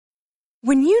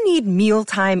When you need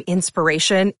mealtime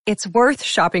inspiration, it's worth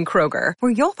shopping Kroger,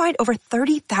 where you'll find over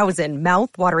 30,000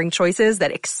 mouth-watering choices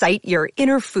that excite your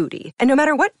inner foodie. And no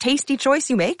matter what tasty choice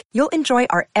you make, you'll enjoy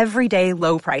our everyday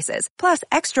low prices, plus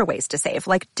extra ways to save,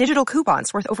 like digital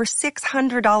coupons worth over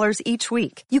 $600 each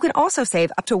week. You can also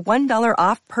save up to $1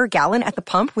 off per gallon at the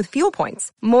pump with fuel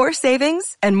points. More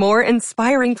savings and more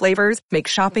inspiring flavors make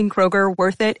shopping Kroger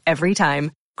worth it every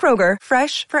time. Kroger,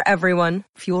 fresh for everyone.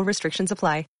 Fuel restrictions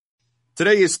apply.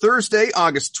 Today is Thursday,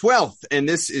 August 12th, and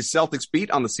this is Celtics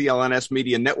Beat on the CLNS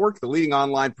Media Network, the leading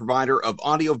online provider of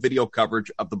audio-video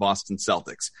coverage of the Boston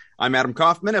Celtics. I'm Adam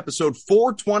Kaufman, episode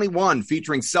 421,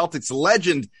 featuring Celtics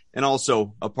legend and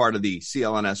also a part of the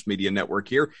CLNS Media Network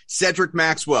here. Cedric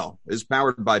Maxwell is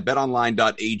powered by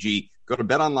betonline.ag. Go to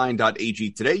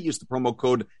betonline.ag today. Use the promo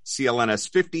code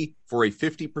CLNS50 for a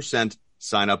 50%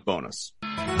 sign-up bonus.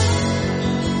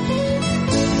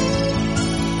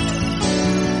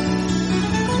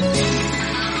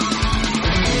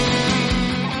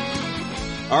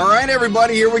 All right,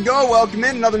 everybody, here we go. Welcome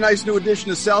in. Another nice new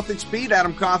edition of Celtics Beat.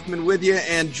 Adam Kaufman with you,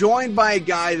 and joined by a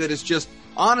guy that is just,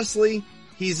 honestly,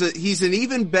 he's an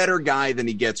even better guy than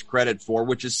he gets credit for,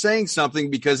 which is saying something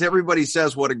because everybody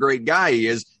says what a great guy he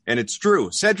is, and it's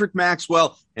true. Cedric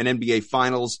Maxwell, an NBA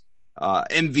Finals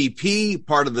MVP,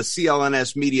 part of the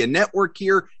CLNS Media Network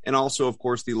here, and also, of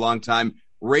course, the longtime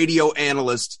radio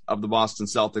analyst of the Boston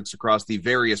Celtics across the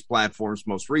various platforms,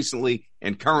 most recently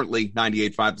and currently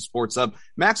 98.5 The Sports Hub.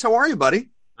 Max, how are you,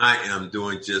 buddy? I am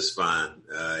doing just fine.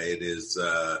 It is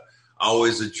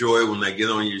always a joy when I get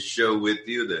on your show with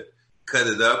you to cut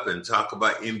it up and talk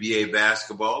about NBA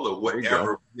basketball or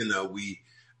whatever we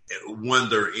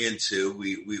wander into.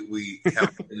 We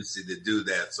have a tendency to do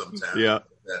that sometimes.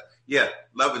 Yeah,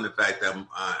 loving the fact that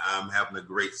I'm having a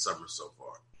great summer so far.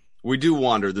 We do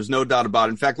wander. There's no doubt about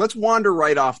it. In fact, let's wander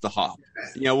right off the hop.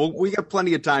 We got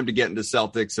plenty of time to get into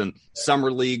Celtics and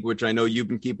Summer League, which I know you've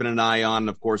been keeping an eye on,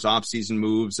 of course, off-season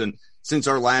moves. And since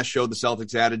our last show, the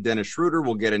Celtics added Dennis Schroeder.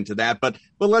 We'll get into that. But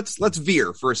let's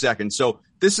veer for a second. So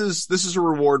this is a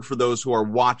reward for those who are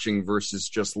watching versus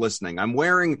just listening. I'm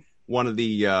wearing one of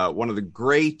the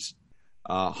great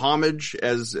homage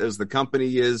as the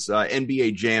company is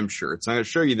NBA Jam shirts. I'm going to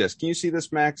show you this. Can you see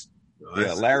this, Max?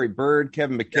 Yeah, Larry Bird,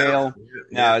 Kevin McHale.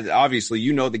 Obviously,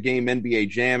 you know the game NBA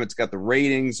Jam. It's got the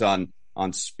ratings on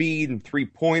speed and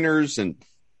three-pointers and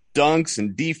dunks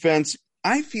and defense.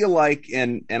 I feel like,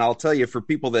 and I'll tell you, for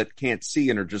people that can't see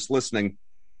and are just listening,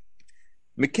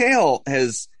 McHale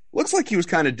looks like he was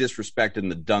kind of disrespected in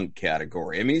the dunk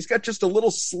category. I mean, he's got just a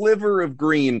little sliver of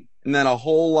green and then a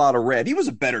whole lot of red. He was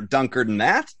a better dunker than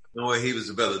that. No, he was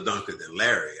a better dunker than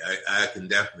Larry. I can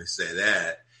definitely say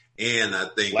that. And I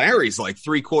think Larry's like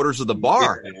 3/4 of the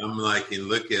bar. Yeah, I'm like, and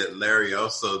look at Larry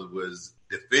also was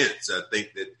defense. I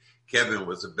think that Kevin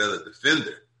was a better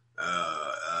defender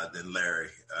than Larry.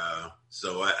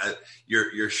 So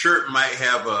your shirt might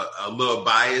have a little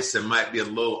bias and might be a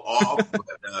little off, but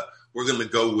we're going to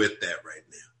go with that right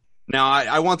now.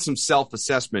 Now, I want some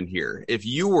self-assessment here. If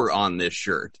you were on this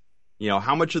shirt,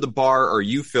 how much of the bar are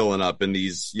you filling up in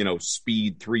these,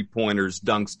 speed, three-pointers,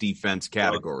 dunks, defense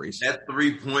categories? Well, that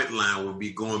three-point line would be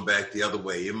going back the other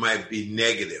way. It might be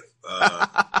negative.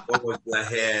 I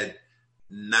had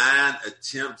 9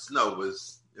 attempts. No, it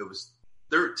was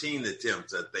 13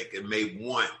 attempts, I think, and made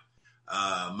 1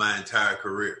 my entire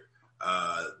career.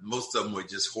 Most of them were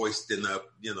just hoisting up,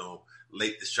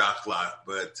 late the shot clock,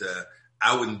 but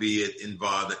I wouldn't be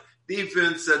involved.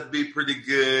 Defense, that'd be pretty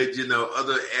good.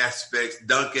 Other aspects,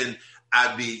 dunking,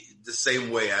 I'd be the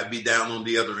same way. I'd be down on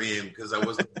the other end because I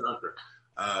wasn't a dunker.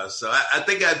 So I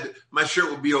think my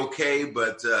shirt would be okay,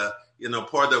 but,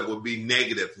 part of it would be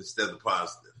negative instead of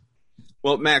positive.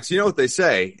 Well, Max, you know what they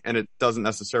say, and it doesn't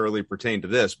necessarily pertain to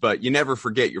this, but you never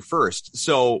forget your first.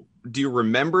 So do you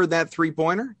remember that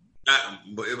three-pointer?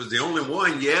 It was the only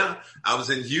one, yeah. I was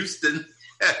in Houston.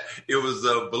 It was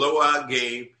a blowout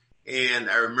game. And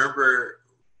I remember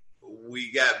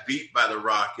we got beat by the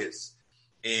Rockets,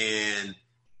 and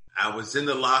I was in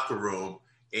the locker room,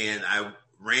 and I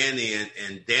ran in,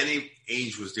 and Danny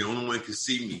Ainge was the only one who could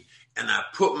see me. And I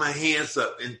put my hands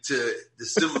up to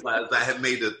symbolize I had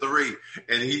made a 3,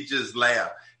 and he just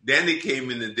laughed. Danny came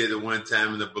in and did it one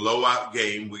time in the blowout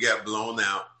game. We got blown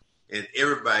out, and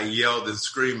everybody yelled and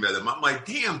screamed at him. I'm like,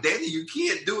 damn, Danny, you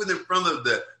can't do it in front of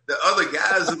the other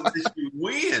guys unless you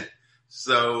win.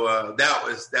 So that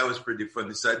was pretty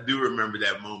funny. So I do remember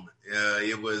that moment.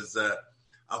 It was a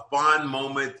fond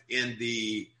moment in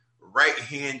the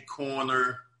right-hand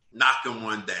corner, knocking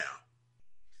one down.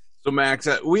 So, Max,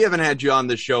 we haven't had you on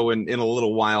the show in a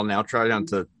little while now, trying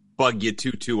to bug you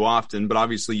too often, but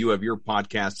obviously you have your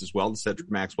podcast as well, the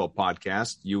Cedric Maxwell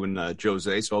podcast, you and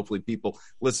Jose. So hopefully people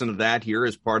listen to that here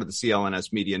as part of the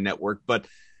CLNS Media Network. But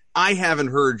I haven't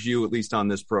heard you, at least on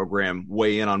this program,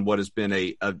 weigh in on what has been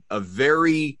a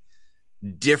very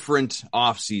different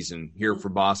offseason here for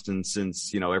Boston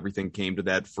since, everything came to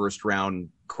that first round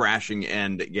crashing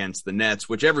end against the Nets,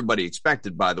 which everybody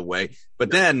expected, by the way. But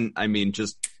then,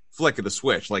 just flick of the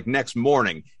switch, like next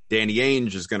morning, Danny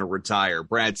Ainge is going to retire.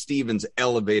 Brad Stevens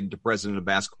elevated to president of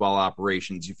basketball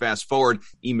operations. You fast forward,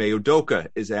 Ime Udoka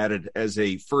is added as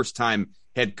a first-time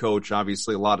head coach.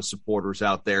 Obviously, a lot of supporters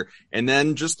out there. And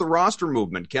then just the roster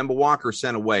movement. Kemba Walker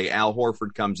sent away. Al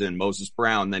Horford comes in. Moses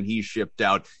Brown, then he's shipped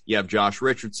out. You have Josh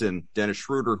Richardson, Dennis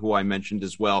Schroeder, who I mentioned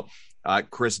as well.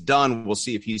 Chris Dunn, we'll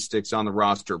see if he sticks on the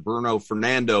roster. Bruno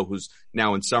Fernando, who's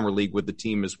now in summer league with the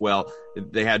team as well.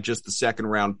 They had just the second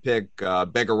round pick,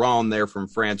 Begaron there from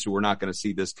France, who we're not going to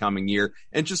see this coming year.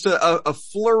 And just a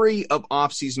flurry of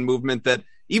offseason movement that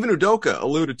even Udoka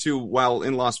alluded to while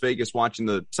in Las Vegas watching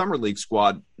the summer league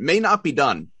squad may not be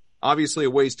done. Obviously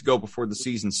a ways to go before the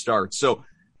season starts. So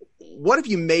what have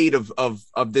you made of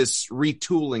this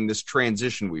retooling, this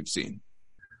transition we've seen?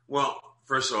 Well,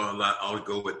 first of all, I'll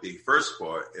go with the first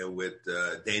part with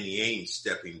Danny Ainge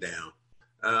stepping down.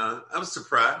 I was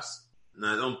surprised, and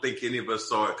I don't think any of us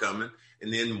saw it coming.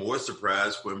 And then more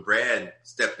surprised when Brad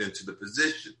stepped into the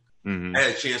position. Mm-hmm. I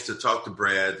had a chance to talk to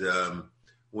Brad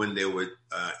when they were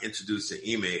introducing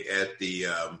Ime at the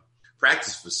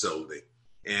practice facility.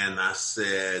 And I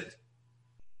said,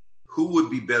 who would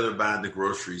be better buying the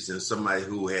groceries than somebody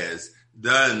who has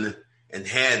done and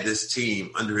had this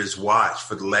team under his watch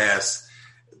for the last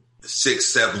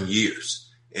 6-7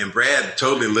 years? And Brad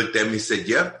totally looked at me and said,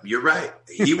 yep, you're right.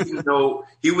 He would know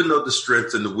the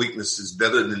strengths and the weaknesses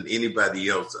better than anybody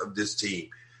else of this team.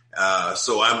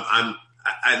 So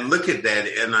I look at that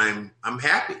and I'm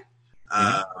happy.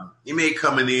 Ime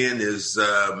coming in is,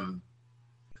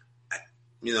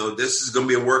 this is going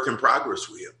to be a work in progress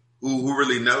with him. Who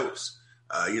really knows?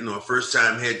 A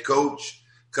first-time head coach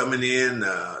coming in.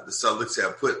 The Celtics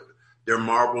have put their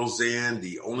marbles in.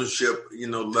 The ownership,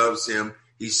 loves him.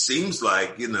 He seems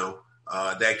like,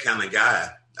 that kind of guy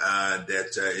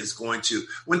that is going to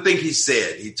 – one thing he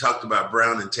said, he talked about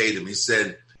Brown and Tatum. He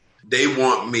said, they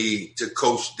want me to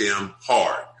coach them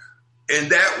hard.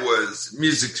 And that was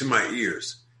music to my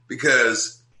ears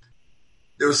because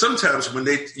there were sometimes when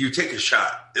you take a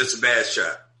shot, it's a bad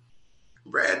shot.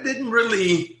 Brad didn't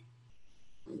really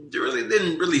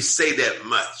say that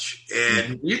much.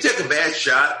 And you take a bad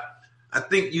shot, I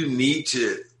think you need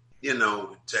to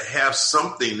have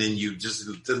something in you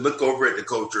just to look over at the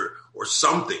coach or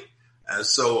something.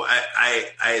 So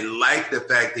I like the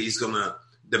fact that he's going to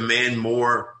demand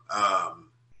more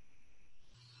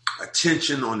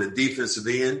attention on the defensive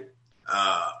end,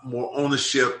 more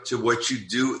ownership to what you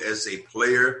do as a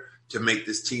player to make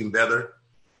this team better.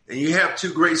 And you have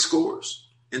two great scorers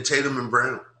in Tatum and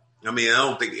Brown. I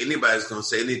don't think anybody's going to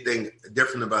say anything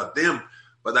different about them,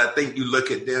 but I think you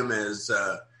look at them as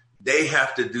they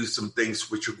have to do some things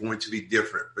which are going to be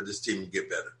different for this team to get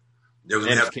better. They're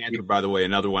going to have Cantor, by the way,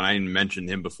 another one. I didn't mention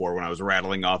him before when I was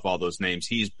rattling off all those names.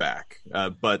 He's back.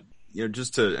 But,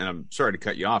 and I'm sorry to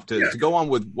cut you off, to go on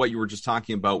with what you were just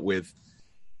talking about with,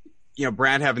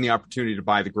 Brad having the opportunity to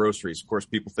buy the groceries. Of course,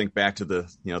 people think back to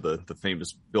the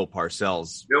famous Bill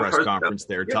Parcells press conference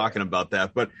there talking about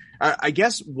that. But I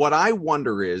guess what I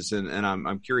wonder is, and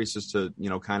I'm curious as to,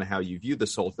 kind of how you view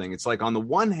this whole thing. It's like on the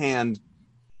one hand,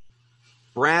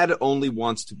 Brad only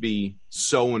wants to be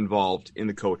so involved in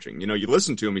the coaching. You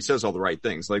listen to him, he says all the right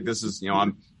things. Like this is,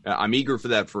 I'm eager for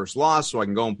that first loss so I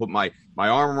can go and put my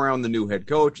arm around the new head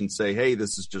coach and say, hey,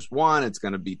 this is just one. It's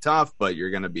going to be tough, but you're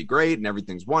going to be great and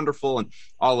everything's wonderful and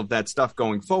all of that stuff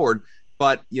going forward.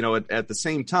 But, at the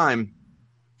same time,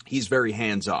 he's very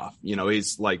hands off.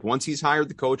 He's like, once he's hired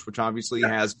the coach, which obviously he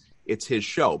has, it's his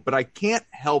show. But I can't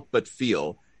help but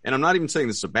feel, and I'm not even saying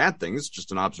this is a bad thing, it's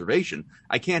just an observation.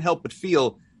 I can't help but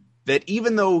feel that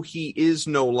even though he is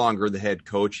no longer the head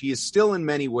coach, he is still in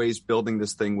many ways building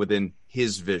this thing within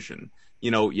his vision.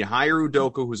 You hire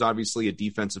Udoka, who's obviously a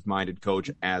defensive-minded coach,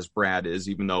 as Brad is,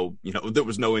 even though, there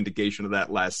was no indication of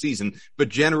that last season. But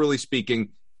generally speaking,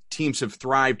 teams have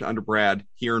thrived under Brad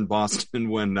here in Boston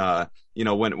when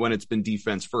it's been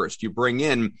defense first. You bring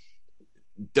in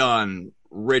Dunn,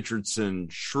 Richardson,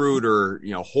 Schroeder,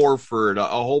 Horford, a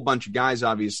whole bunch of guys,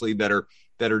 obviously, that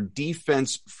are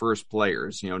defense first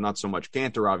players, not so much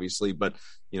Cantor, obviously, but,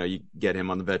 you get him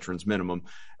on the veterans minimum.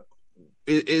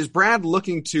 Is Brad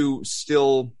looking to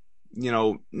still,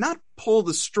 not pull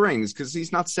the strings because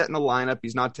he's not setting the lineup.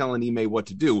 He's not telling Ime what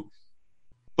to do,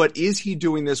 but is he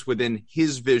doing this within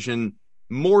his vision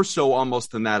more so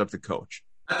almost than that of the coach?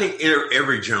 I think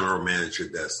every general manager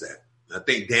does that. I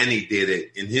think Danny did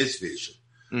it in his vision,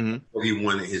 what he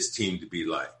wanted his team to be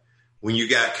like. When you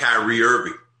got Kyrie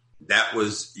Irving, that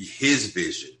was his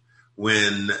vision.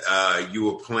 When you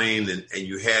were playing and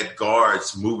you had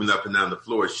guards moving up and down the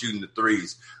floor, shooting the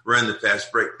threes, running the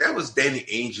fast break, that was Danny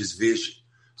Ainge's vision.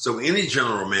 So any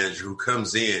general manager who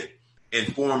comes in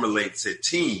and formulates a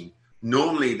team,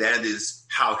 normally that is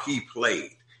how he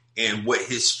played and what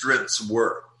his strengths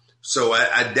were. So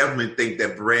I definitely think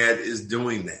that Brad is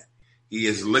doing that. He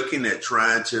is looking at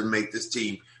trying to make this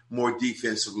team more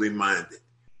defensively minded.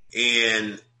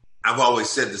 And I've always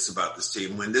said this about this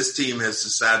team. When this team has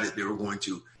decided they were going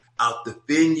to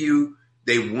out-defend you,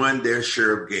 they won their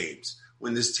share of games.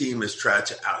 When this team has tried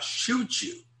to outshoot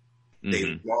you,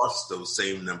 they've lost those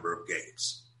same number of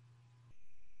games.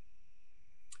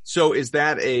 So is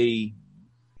that I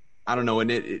don't know,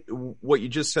 and what you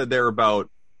just said there about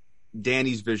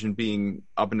Danny's vision being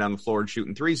up and down the floor and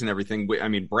shooting threes and everything. I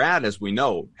mean, Brad, as we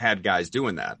know, had guys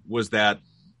doing that. Was that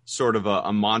sort of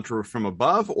a mantra from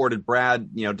above, or did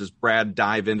Brad, does Brad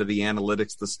dive into the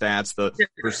analytics, the stats, the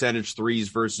percentage threes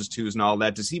versus twos and all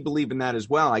that? Does he believe in that as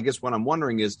well? I guess what I'm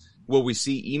wondering is, will we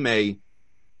see Ime,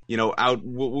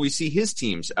 will we see his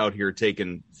teams out here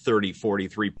taking 30, 40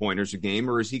 3-pointers a game,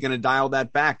 or is he going to dial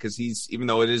that back? Because even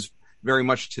though it is very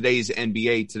much today's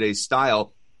NBA, today's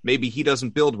style, maybe he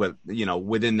doesn't build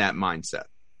within that mindset.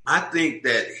 I think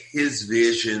that his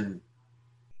vision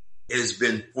has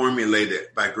been formulated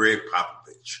by Greg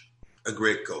Popovich, a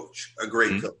great coach, a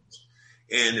great coach.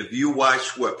 And if you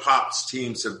watch what Pop's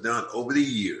teams have done over the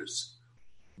years,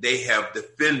 they have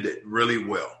defended really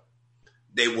well.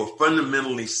 They were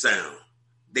fundamentally sound.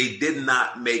 They did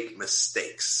not make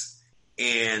mistakes.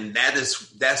 And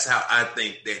that's how I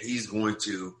think that he's going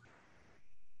to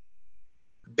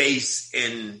base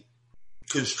and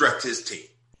construct his team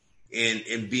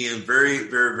and being very,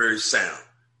 very, very sound.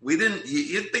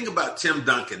 You think about Tim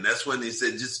Duncan. That's when they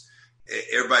said,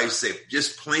 everybody said,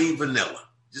 just plain vanilla,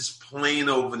 just plain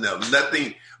old vanilla,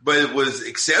 nothing, but it was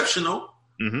exceptional,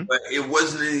 but it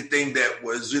wasn't anything that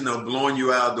was, blowing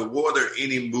you out of the water,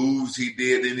 any moves he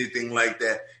did, anything like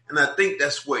that. And I think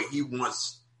that's what he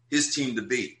wants his team to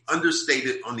be,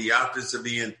 understated on the offensive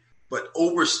end, but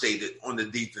overstated on the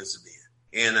defensive end.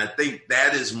 And I think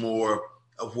that is more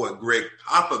of what Greg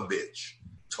Popovich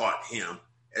taught him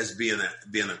as being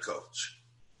a coach.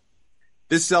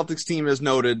 This Celtics team, as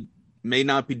noted, may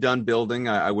not be done building.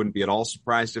 I wouldn't be at all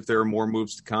surprised if there are more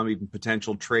moves to come, even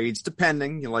potential trades,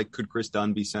 depending, could Chris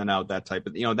Dunn be sent out, that type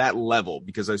of, that level,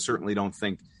 because I certainly don't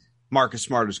think Marcus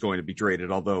Smart is going to be traded,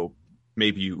 although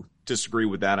maybe you disagree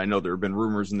with that. I know there have been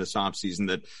rumors in this offseason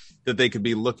that they could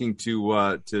be looking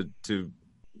to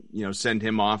send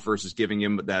him off versus giving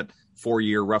him that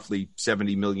 4-year, roughly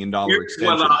 $70 million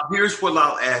extension. Here's what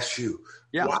I'll ask you.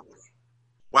 Yeah.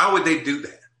 Why would they do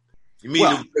that? You mean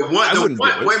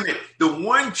the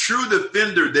one true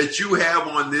defender that you have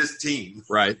on this team,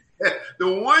 right? The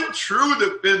one true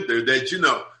defender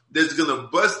that that's going to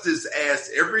bust his ass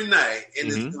every night and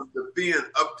is going to defend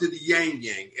up to the yang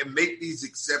and make these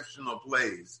exceptional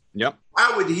plays. Yep.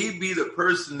 Why would he be the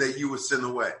person that you would send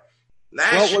away?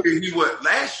 Last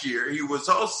year he was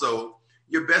also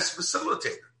your best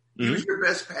facilitator. He was your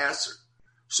best passer.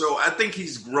 So I think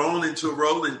he's grown into a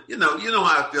role, and you know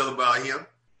how I feel about him.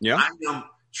 Yeah. I am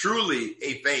truly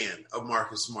a fan of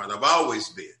Marcus Smart. I've always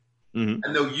been.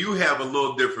 I know you have a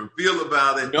little different feel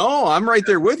about it. No, I'm right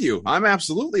there with you. I'm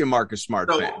absolutely a Marcus Smart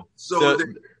fan. So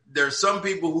there are some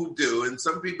people who do, and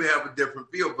some people have a different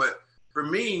feel. But for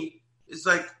me, it's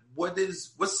like, what's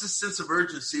the sense of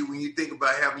urgency when you think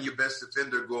about having your best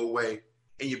defender go away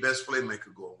and your best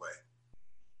playmaker go away?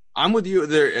 I'm with you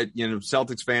there.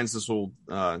 Celtics fans, this will,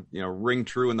 ring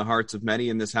true in the hearts of many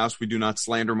in this house. We do not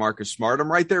slander Marcus Smart. I'm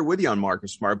right there with you on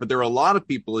Marcus Smart, but there are a lot of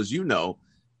people, as you know,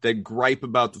 that gripe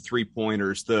about the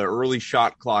 3-pointers, the early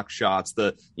shot clock shots,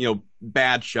 the,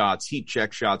 bad shots, heat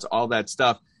check shots, all that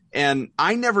stuff. And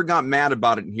I never got mad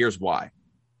about it. And here's why.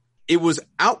 It was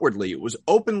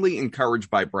openly encouraged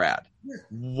by Brad.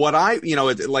 What at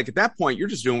that point, you're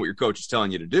just doing what your coach is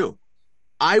telling you to do.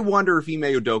 I wonder if Ime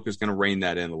Udoka is going to rein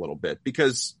that in a little bit,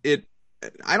 because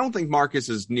I don't think Marcus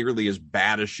is nearly as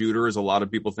bad a shooter as a lot of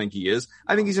people think he is.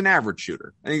 I think he's an average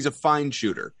shooter. I think he's a fine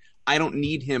shooter. I don't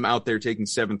need him out there taking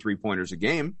 7 3-pointers a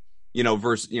game,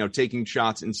 versus, taking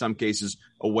shots in some cases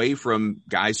away from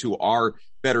guys who are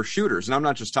better shooters. And I'm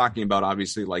not just talking about,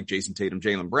 obviously, like Jason Tatum,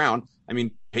 Jaylen Brown. I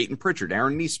mean, Peyton Pritchard,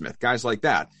 Aaron Nesmith, guys like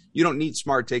that. You don't need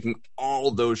Smart taking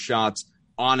all those shots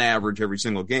on average every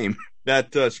single game.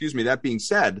 That being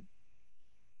said,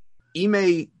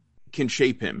 Ime can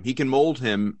shape him. He can mold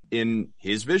him in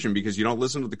his vision because you don't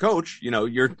listen to the coach.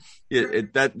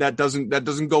 That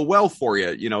doesn't go well for you,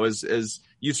 as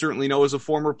you certainly know as a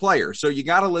former player. So you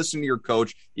got to listen to your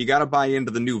coach. You got to buy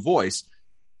into the new voice.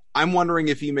 I'm wondering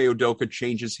if Ime Udoka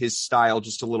changes his style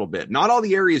just a little bit. Not all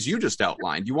the areas you just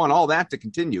outlined. You want all that to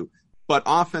continue, but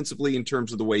offensively in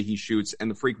terms of the way he shoots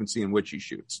and the frequency in which he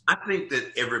shoots. I think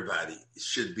that everybody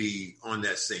should be on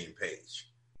that same page.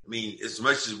 I mean, as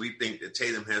much as we think that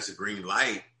Tatum has a green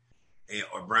light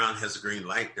or Brown has a green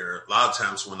light, there are a lot of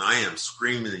times when I am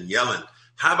screaming and yelling,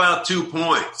 how about 2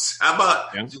 points? How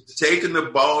about just taking the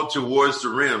ball towards the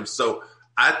rim? So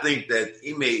I think that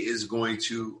Ime is going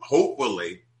to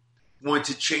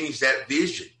change that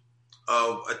vision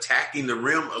of attacking the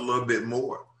rim a little bit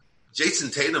more. Jason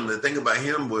Tatum, the thing about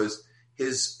him was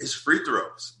his free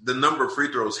throws. The number of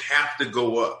free throws have to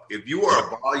go up. If you are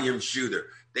a volume shooter,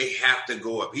 they have to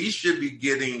go up. He should be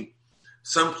getting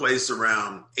someplace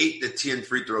around 8 to 10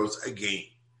 free throws a game.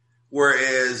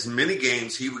 Whereas many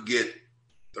games he would get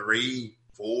 3,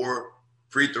 4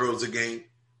 free throws a game.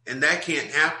 And that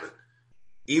can't happen.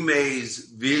 Ime's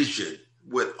vision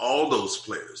with all those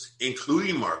players,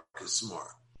 including Marcus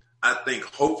Smart, I think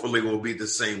hopefully will be the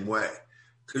same way.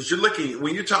 Because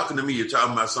when you're talking to me, you're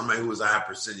talking about somebody who was a high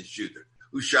percentage shooter,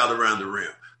 who shot around the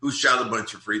rim, who shot a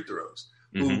bunch of free throws,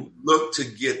 who looked to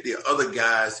get the other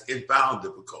guys in foul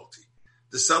difficulty.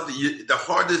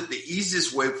 The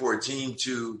easiest way for a team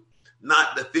to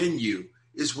not defend you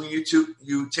is when you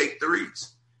take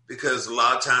threes, because a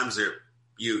lot of times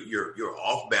you're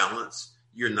off balance,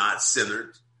 you're not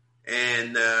centered,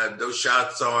 and those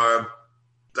shots are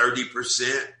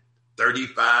 30%,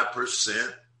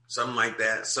 35%. Something like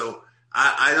that. So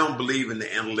I don't believe in the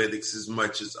analytics as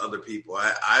much as other people.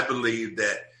 I believe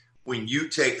that when you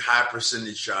take high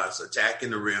percentage shots,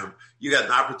 attacking the rim, you got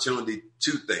an opportunity,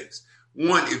 2 things.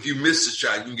 1, if you miss a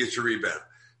shot, you can get your rebound.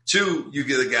 2, you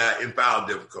get a guy in foul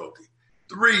difficulty.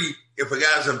 3, if a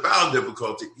guy's in foul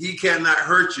difficulty, he cannot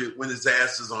hurt you when his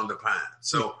ass is on the pine.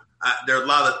 So there are a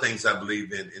lot of things I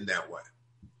believe in that way.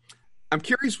 I'm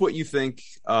curious what you think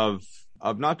of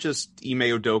not just Ime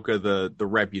Udoka, the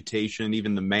reputation,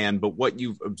 even the man, but what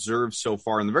you've observed so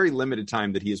far in the very limited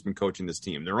time that he has been coaching this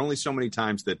team. There are only so many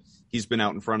times that he's been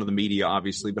out in front of the media,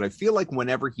 obviously, but I feel like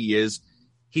whenever he is,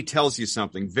 he tells you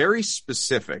something very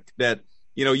specific that,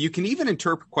 you can even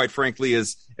interpret, quite frankly,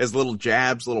 as little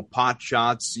jabs, little pot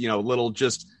shots, little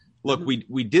just, look,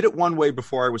 we did it one way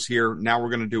before I was here. Now we're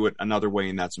going to do it another way,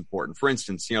 and that's important. For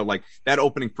instance, like that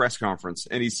opening press conference,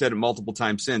 and he said it multiple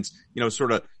times since,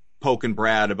 sort of poking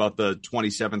Brad about the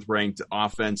 27th ranked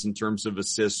offense in terms of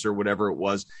assists or whatever it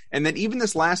was. And then even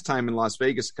this last time in Las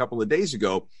Vegas a couple of days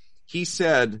ago, he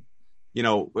said, he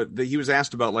was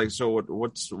asked about so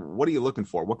what are you looking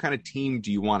for? What kind of team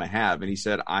do you want to have? And he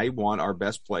said, I want our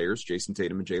best players, Jason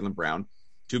Tatum and Jaylen Brown,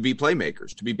 to be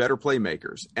playmakers, to be better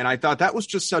playmakers. And I thought that was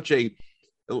just such you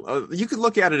could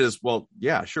look at it as, well,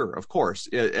 yeah, sure, of course,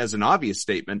 as an obvious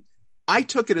statement. I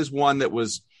took it as one that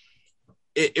was,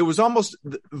 it was almost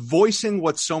voicing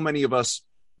what so many of us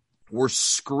were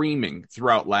screaming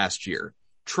throughout last year.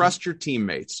 Trust your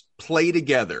teammates, play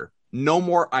together, no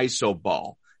more ISO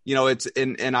ball.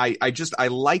 I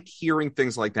like hearing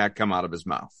things like that come out of his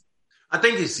mouth. I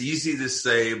think it's easy to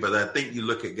say, but I think you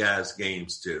look at guys'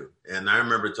 games too. And I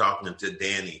remember talking to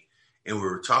Danny, and we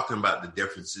were talking about the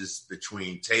differences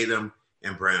between Tatum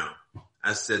and Brown.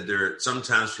 I said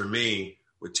sometimes for me,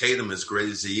 with Tatum, as great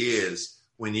as he is,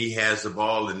 when he has the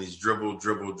ball and he's dribble,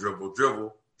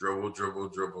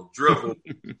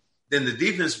 then the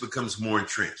defense becomes more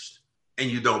entrenched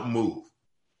and you don't move.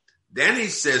 Danny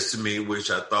says to me, which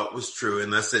I thought was true,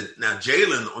 and I said, now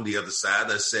Jaylen on the other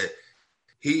side, I said,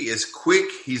 he is quick,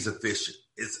 he's efficient.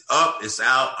 It's up, it's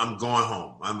out, I'm going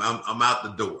home. I'm out the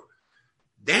door.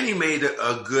 Danny made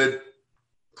a good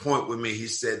point with me. He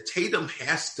said, Tatum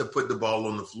has to put the ball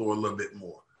on the floor a little bit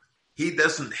more. He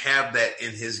doesn't have that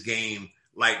in his game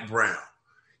like Brown.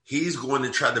 He's going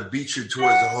to try to beat you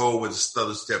towards the hole with a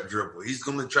stutter step dribble. He's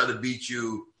going to try to beat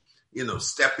you,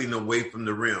 stepping away from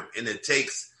the rim. And it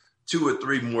takes 2 or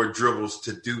 3 more dribbles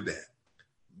to do that.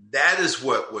 That is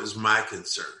what was my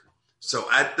concern. So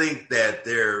I think that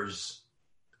there's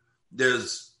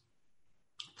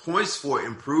points for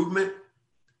improvement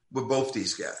with both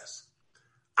these guys.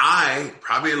 I,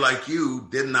 probably like you,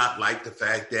 did not like the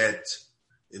fact that,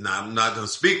 and I'm not going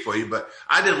to speak for you, but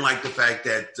I didn't like the fact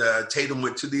that Tatum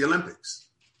went to the Olympics.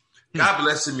 God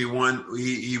bless him, he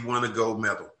won a gold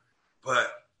medal.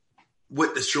 But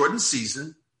with the shortened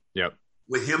season,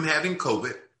 with him having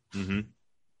COVID,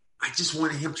 I just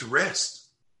wanted him to rest.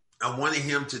 I wanted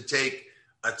him to take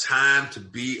a time to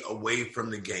be away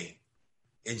from the game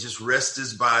and just rest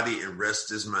his body and rest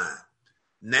his mind.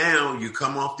 Now you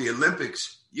come off the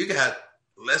Olympics, you got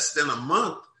less than a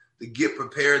month to get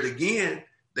prepared again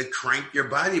to crank your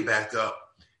body back up.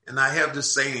 And I have the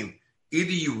saying,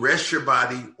 either you rest your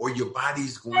body or your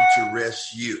body's going to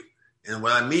rest you. And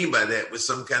what I mean by that was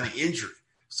some kind of injury.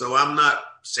 So I'm not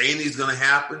saying he's going to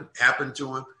happen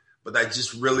to him, but I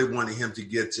just really wanted him to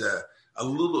get a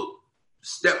little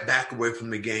step back away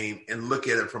from the game and look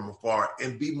at it from afar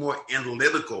and be more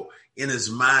analytical in his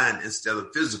mind instead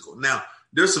of physical. Now,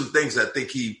 there's some things I think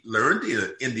he learned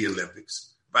in the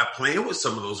Olympics by playing with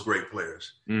some of those great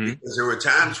players. Mm-hmm. Because there were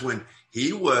times when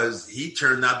he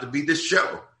turned out to be the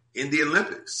show in the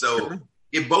Olympics. So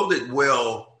it boded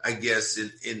well, I guess,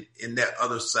 in that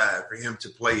other side for him to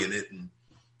play in it.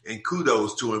 And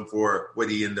kudos to him for what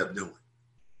he ended up doing.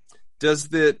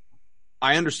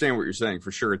 I understand what you're saying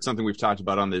for sure. It's something we've talked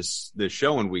about on this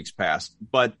show in weeks past,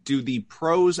 but do the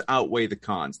pros outweigh the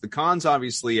cons? The cons,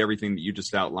 obviously, everything that you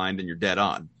just outlined and you're dead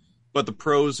on, but the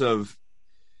pros of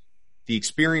the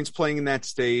experience playing in that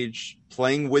stage,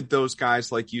 playing with those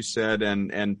guys, like you said,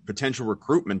 and potential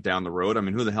recruitment down the road. I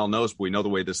mean, who the hell knows? But we know the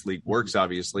way this league works,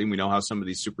 obviously. And we know how some of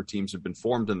these super teams have been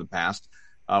formed in the past.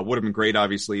 Would have been great,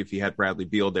 obviously, if he had Bradley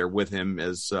Beal there with him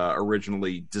as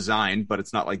originally designed, but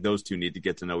it's not like those two need to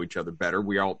get to know each other better.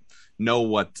 We all know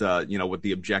what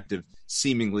the objective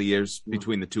seemingly is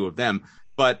between the two of them.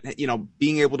 But,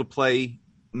 being able to play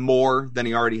more than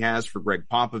he already has for Greg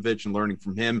Popovich and learning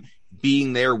from him,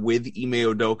 being there with Ime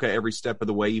Udoka every step of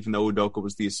the way, even though Udoka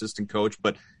was the assistant coach,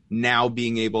 but now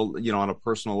being able, on a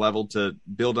personal level to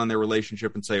build on their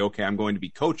relationship and say, okay, I'm going to be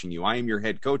coaching you. I am your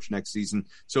head coach next season.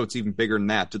 So it's even bigger than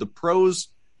that. Do the pros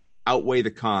outweigh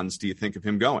the cons, do you think, of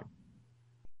him going?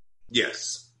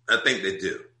 Yes, I think they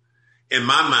do. In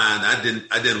my mind,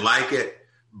 I didn't like it,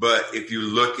 but if you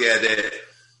look at it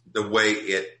the way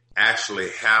it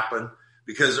actually happened,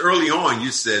 because early on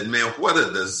you said, man, what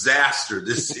a disaster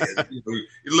this is. You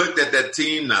looked at that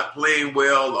team not playing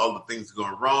well, all the things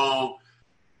going wrong.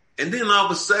 And then all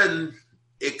of a sudden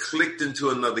it clicked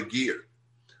into another gear.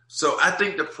 So I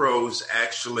think the pros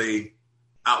actually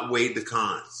outweighed the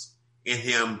cons in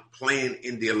him playing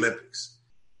in the Olympics.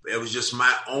 It was just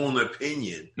my own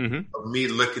opinion of me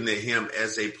looking at him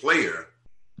as a player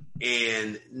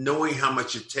and knowing how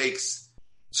much it takes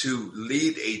to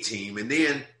lead a team. And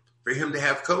then for him to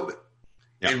have COVID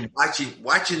and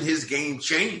watching his game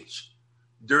change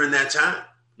during that time.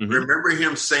 Mm-hmm. Remember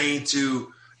him saying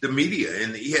to the media,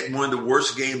 and he had one of the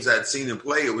worst games I'd seen him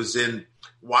play. It was in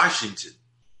Washington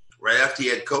right after he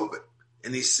had COVID.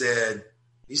 And he said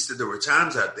there were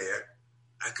times out there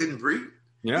I couldn't breathe.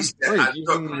 Yeah. He said, I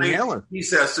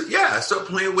started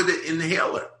playing with an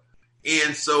inhaler.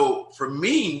 And so for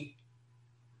me,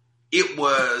 it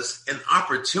was an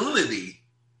opportunity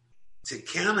to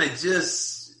kind of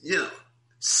just, give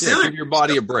your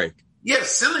body a break. Yeah,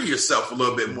 center yourself a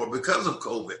little bit more because of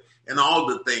COVID and all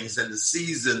the things and the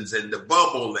seasons and the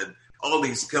bubble and all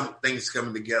these things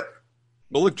coming together.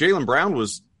 Well, look, Jaylen Brown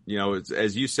was,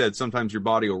 as you said, sometimes your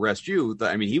body will rest you.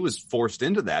 I mean, he was forced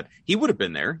into that. He would have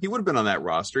been there. He would have been on that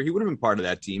roster. He would have been part of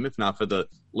that team if not for the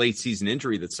late season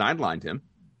injury that sidelined him.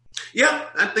 Yeah,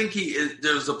 I think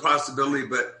there's a possibility,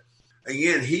 but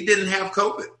again, he didn't have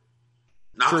COVID.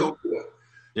 Knock on wood.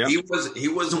 Yeah. He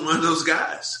wasn't one of those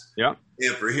guys. Yeah.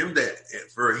 And for him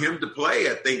to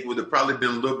play, I think would have probably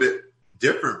been a little bit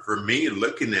different for me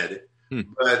looking at it.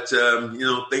 But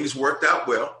things worked out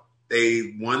well.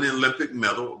 They won an Olympic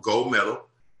medal, gold medal.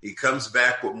 He comes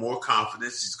back with more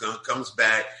confidence. Comes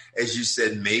back, as you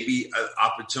said, maybe an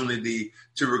opportunity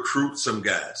to recruit some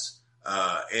guys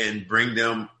and bring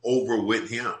them over with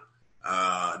him.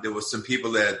 There were some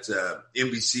people at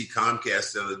NBC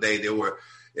Comcast the other day. They were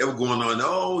going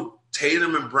on,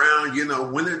 Tatum and Brown,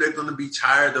 when are they going to be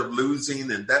tired of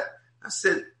losing? And that, I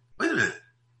said, wait a minute.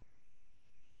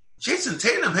 Jason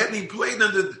Tatum hadn't even played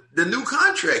under the new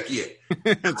contract yet.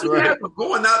 That's right.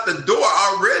 Going out the door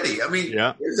already. I mean,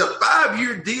 There's a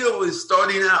 5-year deal is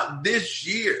starting out this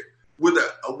year with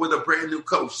a brand new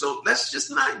coach. So let's just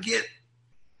not get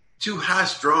too high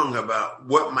strung about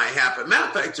what might happen. Matter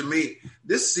of fact, to me,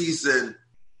 this season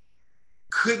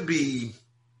could be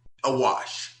a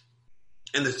wash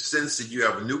in the sense that you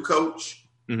have a new coach.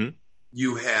 Mm-hmm.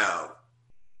 You have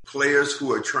players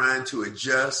who are trying to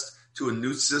adjust to a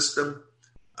new system.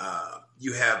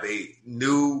 You have a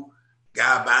new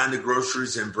guy buying the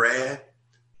groceries in Brad.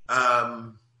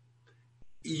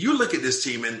 You look at this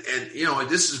team and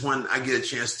this is when I get a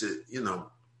chance to,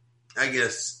 I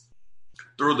guess,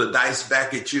 throw the dice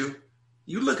back at you.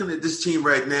 You looking at this team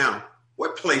right now.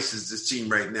 What place is this team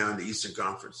right now in the Eastern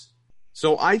Conference?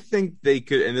 So I think they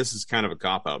could, and this is kind of a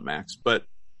cop-out, Max, but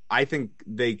I think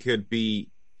they could be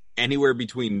anywhere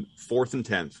between 4th and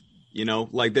 10th. You know,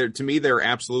 like to me, they're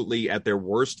absolutely at their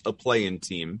worst a play-in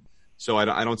team. So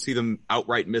I don't see them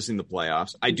outright missing the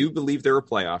playoffs. I do believe they're a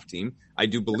playoff team. I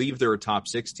do believe they're a top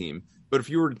 6 team. But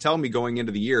if you were to tell me going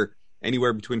into the year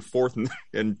anywhere between 4th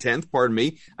and 10th, pardon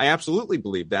me, I absolutely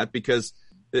believe that, because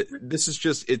this is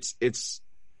just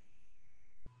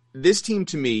this team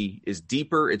to me is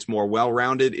deeper. It's more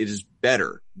well-rounded. It is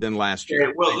better than last year.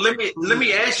 Yeah, well, let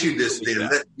me ask you this then.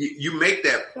 You make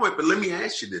that point, but let me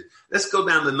ask you this. Let's go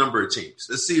down the number of teams.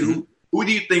 Let's see who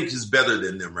do you think is better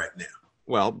than them right now?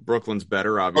 Well, Brooklyn's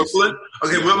better, obviously. Brooklyn?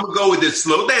 Okay, well, I'm going to go with this.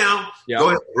 Slow down. Yep. Go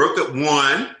ahead. Brooklyn,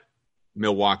 1.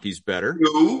 Milwaukee's better.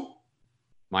 2.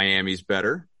 Miami's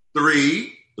better.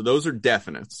 3. So those are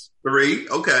definites. 3,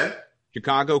 okay.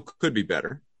 Chicago could be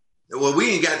better. Well,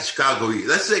 we ain't got the Chicago yet.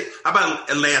 Let's say, how about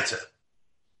Atlanta?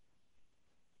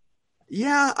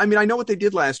 Yeah, I mean, I know what they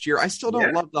did last year. I still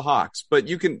don't love the Hawks, but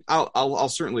you can. I'll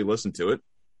certainly listen to it.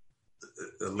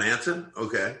 Atlanta,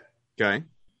 okay. Okay.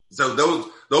 So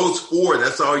those 4,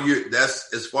 that's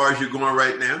as far as you're going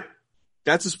right now?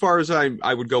 That's as far as I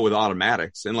would go with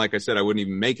automatics. And like I said, I wouldn't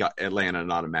even make Atlanta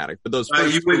an automatic. But those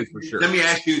first 3 for sure. Let me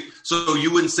ask you, so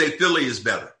you wouldn't say Philly is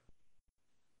better?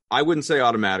 I wouldn't say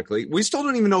automatically. We still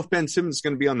don't even know if Ben Simmons is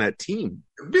going to be on that team.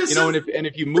 And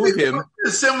if you move him,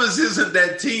 Ben Simmons isn't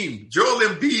that team. Joel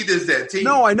Embiid is that team.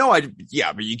 No, I know.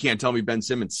 But you can't tell me Ben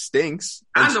Simmons stinks.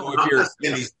 I know. I'm not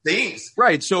saying he stinks.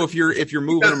 Right. So if you're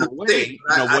moving him away,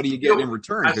 what do you get in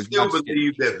return? I still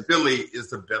believe that Philly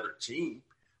is a better team.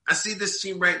 I see this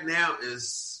team right now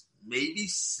is maybe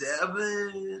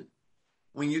 7.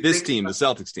 The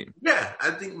Celtics team. Yeah,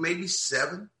 I think maybe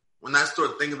 7. When I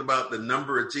start thinking about the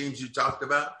number of teams you talked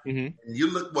about, and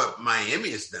you look what Miami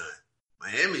has done,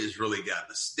 Miami has really gotten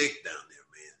a stick down there,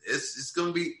 man. It's going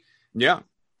to be,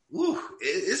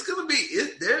 it's going to be,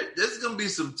 there's going to be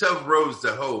some tough roads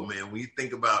to hoe, man. When you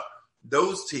think about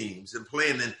those teams and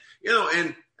playing,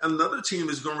 and another team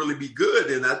is going to really be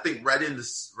good, and I think right in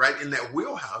that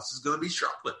wheelhouse is going to be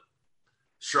Charlotte.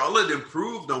 Charlotte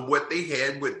improved on what they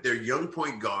had with their young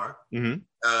point guard.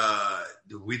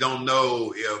 We don't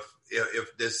know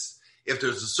if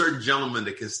there's a certain gentleman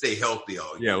that can stay healthy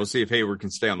all year. Yeah, we'll see if Hayward can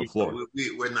stay on the floor.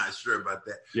 We're not sure about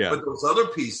that. Yeah. But those other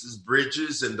pieces,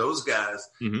 Bridges and those guys,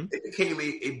 they became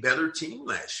a better team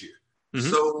last year.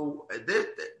 So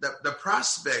the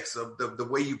prospects of the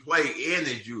way you play, and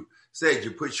as you said,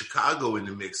 you put Chicago in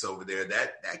the mix over there,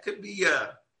 that could be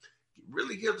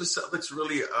really give the Celtics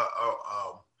really a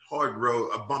hard road,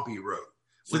 a bumpy road.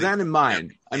 So that in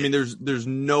mind, I mean, there's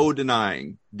no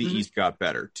denying the East got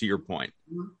better, to your point.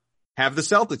 Have the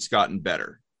Celtics gotten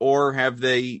better? Or have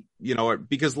they,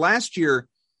 because last year,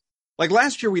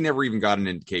 we never even got an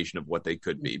indication of what they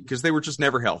could be because they were just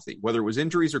never healthy. Whether it was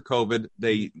injuries or COVID,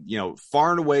 they,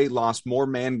 far and away lost more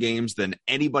man games than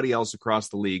anybody else across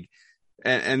the league.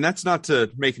 And that's not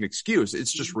to make an excuse.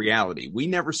 It's just reality. We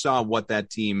never saw what that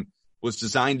team was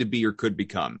designed to be or could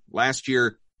become. Last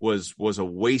year was a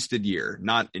wasted year,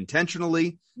 not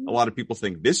intentionally. A lot of people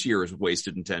think this year is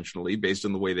wasted intentionally based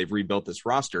on the way they've rebuilt this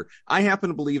roster. I happen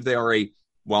to believe they are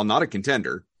not a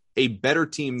contender, a better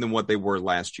team than what they were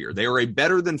last year. They are a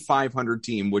better than 500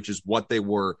 team, which is what they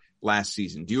were last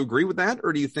season. Do you agree with that?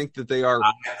 Or do you think that they are?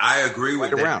 I agree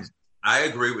with that. Around? I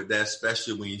agree with that,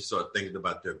 especially when you start thinking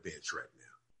about their bench right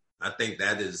now. I think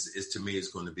that is to me, is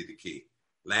going to be the key.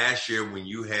 Last year, when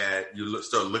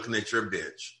start looking at your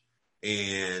bench,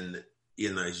 and,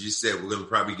 as you said, we're going to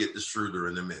probably get to Schroeder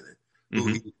in a minute, who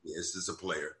he is as a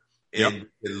player. And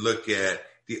look at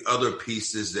the other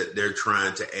pieces that they're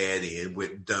trying to add in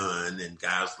with Dunn and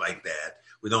guys like that.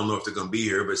 We don't know if they're going to be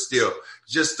here, but still,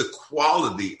 just the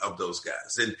quality of those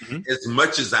guys. And as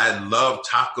much as I love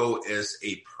Taco as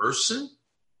a person,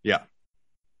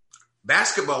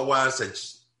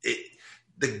 basketball-wise,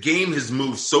 the game has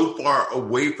moved so far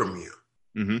away from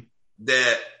him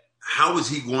that how is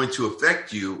he going to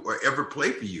affect you or ever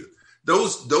play for you?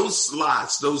 Those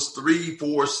slots, those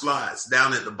 3-4 slots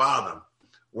down at the bottom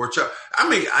were I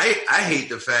mean, I hate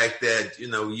the fact that,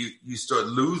 you start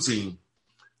losing,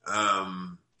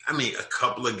 a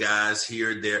couple of guys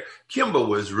here and there. Kimba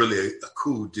was really a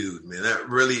cool dude, man.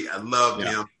 I loved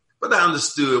him, but I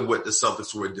understood what the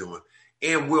Celtics were doing.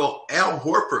 And will Al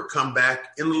Horford come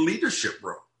back in the leadership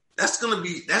role? That's going to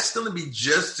be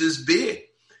just as big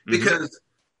because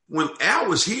when Al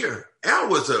was here, Al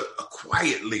was a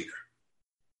quiet leader.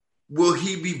 Will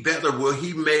he be better? Will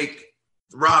he make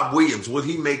Rob Williams? Will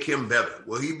he make him better?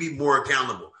 Will he be more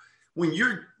accountable? When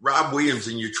you're Rob Williams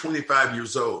and you're 25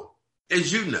 years old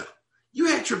as you know, you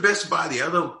had your best body.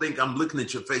 I don't think I'm looking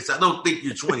at your face. I don't think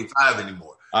you're 25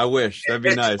 anymore. I wish. That'd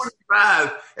be nice.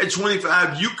 At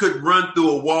 25, you could run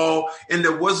through a wall and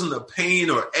there wasn't a pain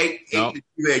or ache that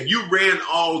you had. You ran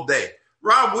all day.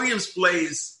 Rob Williams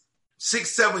plays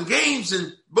 6-7 games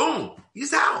and boom,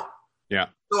 he's out. Yeah.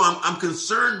 So I'm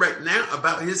concerned right now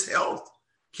about his health.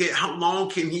 How long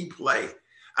can he play?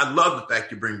 I love the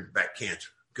fact you bring back Cantor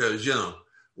because,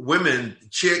 women,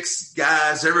 chicks,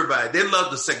 guys, everybody, they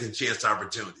love the second chance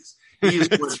opportunities. He is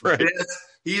one of the best.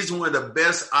 He is one of the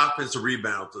best offensive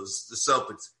rebounders the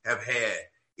Celtics have had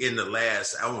in the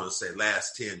last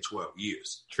 10, 12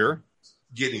 years. Sure.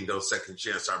 Getting those second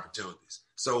chance opportunities.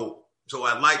 So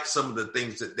I like some of the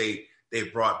things that they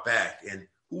brought back and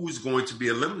who's going to be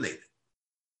eliminated.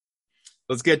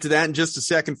 Let's get to that in just a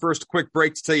second. First, a quick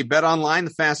break to tell you Bet Online,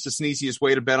 the fastest and easiest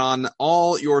way to bet on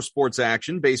all your sports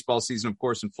action. Baseball season, of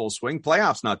course, in full swing.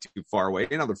 Playoffs not too far away.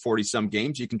 Another 40-some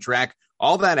games. You can track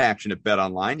all that action at Bet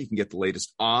Online. You can get the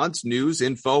latest odds, news,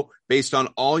 info based on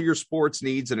all your sports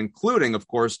needs, and including, of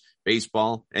course,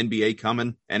 baseball, NBA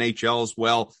coming, NHL as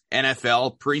well,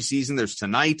 NFL, preseason. There's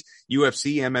tonight,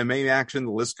 UFC, MMA action.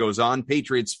 The list goes on.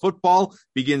 Patriots football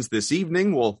begins this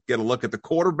evening. We'll get a look at the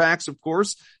quarterbacks, of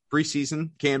course.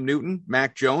 Preseason, Cam Newton,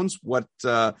 Mac Jones, what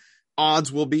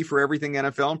odds will be for everything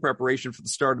NFL in preparation for the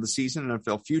start of the season,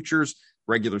 NFL futures,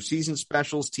 regular season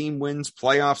specials, team wins,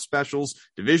 playoff specials,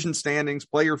 division standings,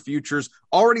 player futures.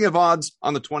 Already have odds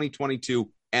on the 2022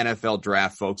 NFL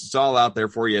draft, folks. It's all out there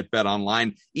for you at Bet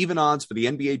Online. Even odds for the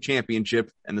NBA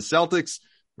championship and the Celtics.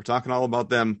 We're talking all about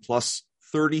them, plus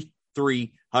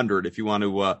 3,300 if you want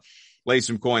to lay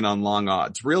some coin on long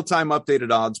odds. Real-time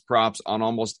updated odds, props on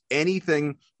almost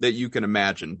anything that you can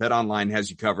imagine. BetOnline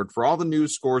has you covered for all the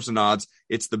news, scores, and odds.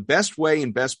 It's the best way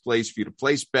and best place for you to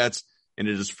place bets, and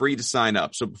it is free to sign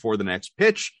up. So before the next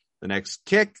pitch, the next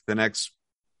kick, the next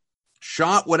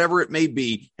shot, whatever it may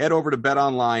be, head over to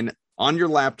BetOnline on your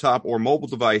laptop or mobile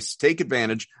device. Take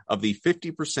advantage of the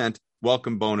 50%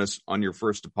 welcome bonus on your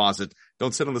first deposit.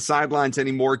 Don't sit on the sidelines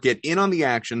anymore. Get in on the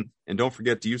action, and don't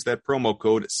forget to use that promo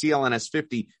code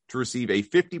CLNS50 to receive a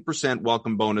 50%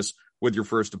 welcome bonus with your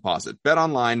first deposit. Bet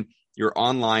Online, your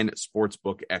online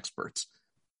sportsbook experts.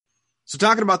 So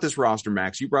talking about this roster,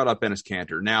 Max, you brought up Enes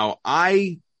Kanter. Now,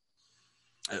 I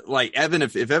like Evan.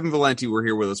 If Evan Valenti were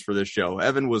here with us for this show,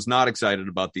 Evan was not excited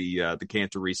about the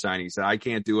Kanter re-signing. He said, I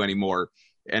can't do any more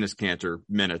Enes Kanter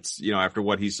minutes, after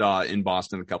what he saw in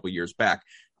Boston a couple of years back.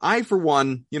 I, for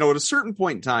one, at a certain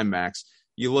point in time, Max,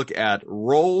 you look at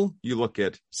role, you look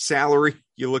at salary,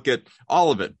 you look at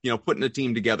all of it, putting a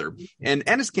team together. And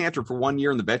Enes Kanter for 1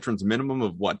 year in the veterans minimum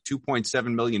of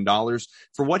 $2.7 million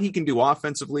for what he can do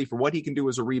offensively, for what he can do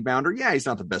as a rebounder. Yeah, he's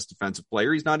not the best defensive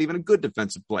player. He's not even a good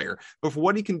defensive player, but for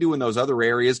what he can do in those other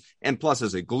areas. And plus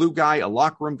as a glue guy, a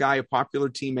locker room guy, a popular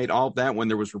teammate, all of that, when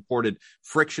there was reported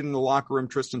friction in the locker room,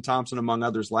 Tristan Thompson, among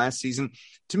others last season,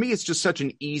 to me, it's just such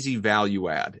an easy value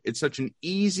add. It's such an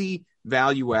easy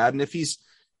value add. And if he's,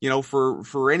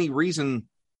 for any reason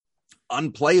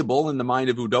unplayable in the mind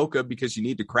of Udoka because you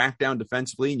need to crack down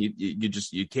defensively and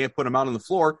you can't put him out on the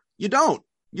floor, you don't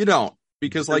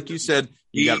because like you said,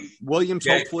 you got Williams,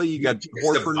 hopefully you got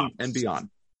Horford and beyond.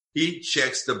 He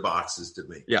checks the boxes to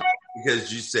me. Yeah.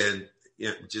 Because you said,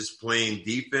 just playing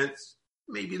defense,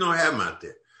 maybe you don't have him out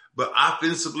there, but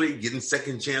offensively getting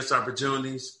second chance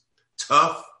opportunities,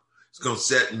 tough. It's going to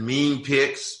set mean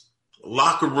picks,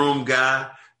 locker room guy.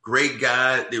 Great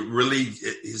guy that really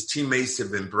his teammates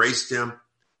have embraced him.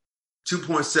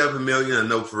 $2.7 million. I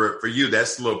know for you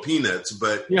that's a little peanuts,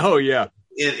 but oh yeah.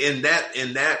 In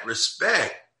that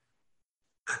respect,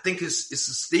 I think it's a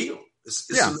steal. It's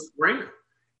a no-brainer.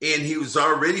 And he was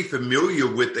already familiar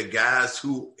with the guys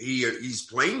who he's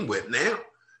playing with now,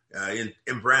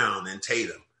 in Brown and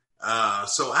Tatum.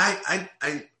 So I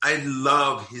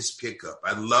love his pickup.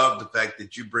 I love the fact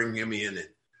that you bring him in and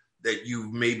that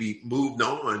you maybe moved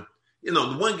on.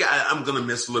 The one guy I'm going to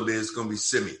miss a little bit is going to be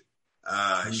Shimi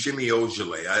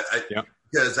Ojale.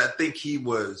 Because I think he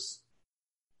was,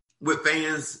 with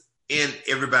fans and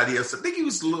everybody else, I think he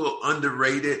was a little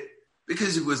underrated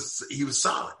because he was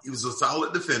solid. He was a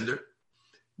solid defender.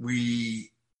 We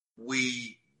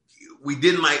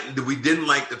didn't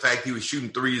like the fact he was shooting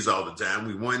threes all the time.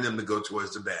 We wanted him to go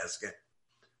towards the basket.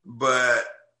 But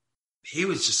he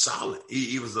was just solid.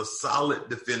 He was a solid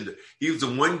defender. He was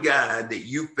the one guy that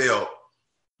you felt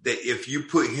that if you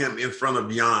put him in front of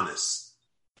Giannis,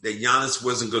 that Giannis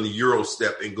wasn't going to Euro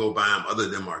step and go by him other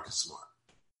than Marcus Smart.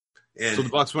 And so the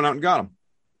Bucks went out and got him.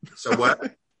 So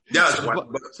what? Yeah.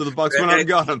 So the Bucks went out and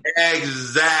got him.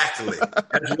 Exactly.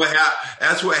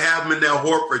 That's what happened in that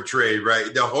Horford trade, right?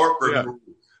 The Horford move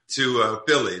to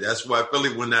Philly. That's why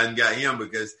Philly went out and got him,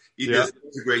 because he did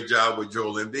a great job with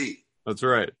Joel Embiid. That's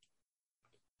right.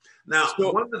 Now,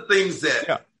 one of the things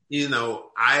that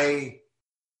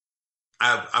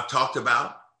I've talked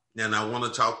about, and I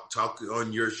want to talk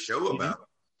on your show about,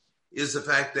 is the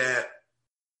fact that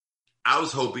I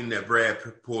was hoping that Brad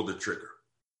pulled the trigger.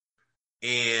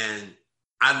 And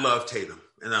I love Tatum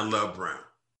and I love Brown.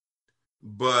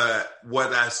 But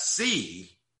what I see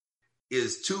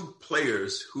is two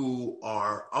players who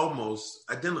are almost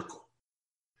identical.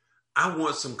 I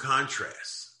want some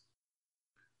contrast.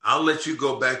 I'll let you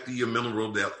go back to your mental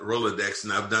Rolodex,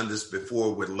 and I've done this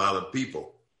before with a lot of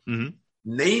people. Mm-hmm.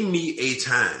 Name me a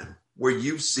time where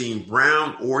you've seen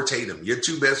Brown or Tatum, your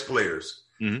two best players,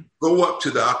 go up to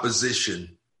the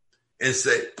opposition and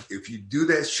say, if you do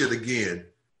that shit again,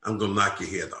 I'm going to knock your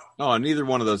head off. Oh, neither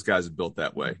one of those guys is built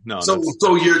that way. No.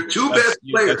 So your two best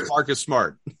players. That's Marcus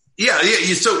Smart. Yeah.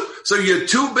 So your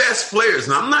two best players,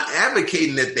 and I'm not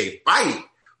advocating that they fight,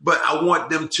 but I want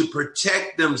them to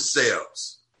protect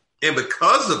themselves. And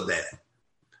because of that,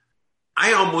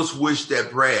 I almost wish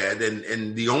that Brad,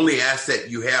 and the only asset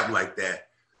you have like that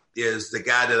is the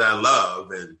guy that I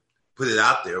love and put it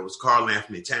out there, was Karl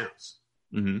Anthony Towns.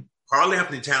 Mm-hmm. Karl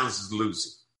Anthony Towns is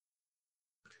losing.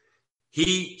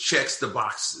 He checks the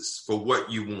boxes for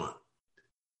what you want.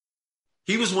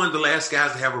 He was one of the last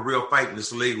guys to have a real fight in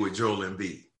this league with Joel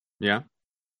Embiid. Yeah.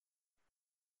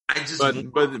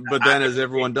 But then, as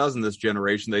everyone does in this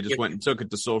generation, they just went and took it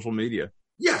to social media.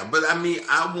 Yeah, but I mean,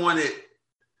 I wanted,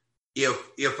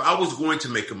 if I was going to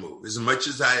make a move, as much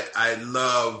as I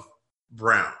love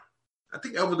Brown, I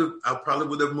think I probably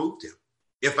would have moved him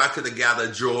if I could have got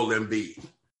a Joel Embiid.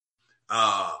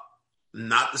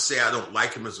 Not to say I don't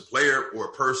like him as a player or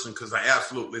a person, because I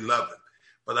absolutely love him.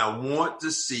 But I want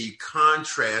to see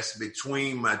contrast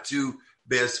between my two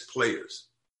best players.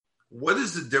 What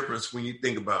is the difference when you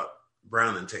think about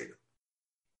Brown and Tatum?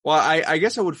 Well, I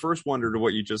guess I would first wonder to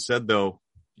what you just said, though,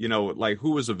 like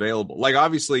who was available. Like,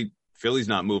 obviously, Philly's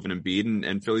not moving Embiid,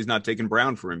 and Philly's not taking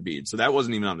Brown for Embiid. So that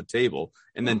wasn't even on the table.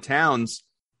 And then Towns,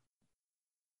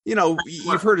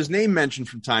 you've heard his name mentioned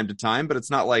from time to time, but it's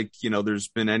not like, there's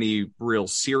been any real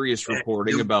serious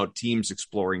reporting about teams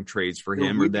exploring trades for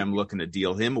him or them looking to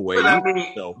deal him away.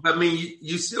 But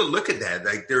you still look at that.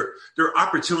 Like there are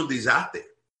opportunities out there.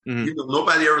 Mm-hmm.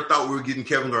 Nobody ever thought we were getting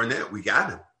Kevin Garnett. We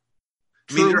got him.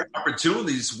 I mean, there are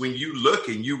opportunities when you look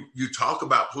and you talk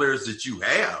about players that you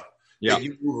have. Yeah.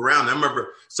 You move around. I remember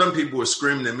some people were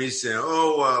screaming at me saying,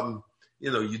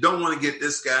 you don't want to get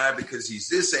this guy because he's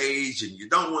this age and you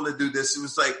don't want to do this. It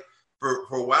was like for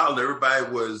a while,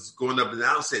 everybody was going up and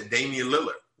down and said Damian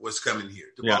Lillard was coming here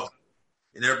to Boston.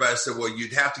 And everybody said, well,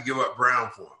 you'd have to give up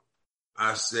Brown for him.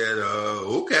 I said,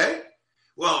 okay.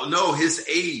 Well, no, his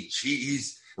age.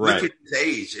 He's look at his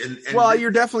age. And well, you're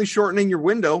definitely shortening your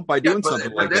window by doing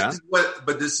something like that.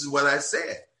 But this is what I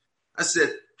said. I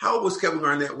said, how old was Kevin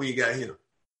Garnett when you got him?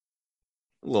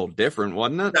 A little different,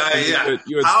 wasn't it? You had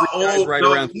three guys right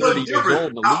around 30 years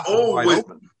old.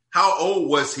 How old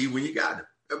was he when you got him?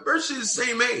 Virtually the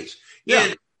same age. Yeah.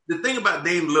 And the thing about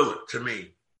Dame Lillard to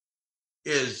me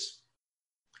is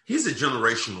he's a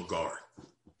generational guard.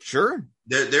 Sure.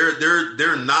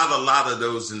 There are not a lot of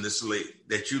those in this league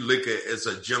that you look at as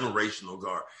a generational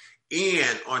guard.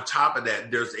 And on top of that,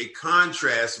 there's a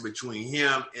contrast between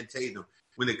him and Tatum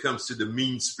when it comes to the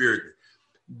mean-spirited.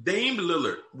 Dame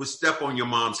Lillard would step on your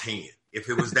mom's hand if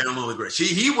it was down on the grass.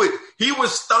 He would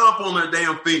stomp on her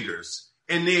damn fingers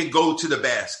and then go to the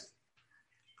basket.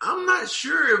 I'm not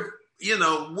sure if,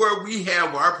 where we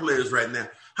have our players right now,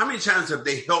 how many times have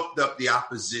they helped up the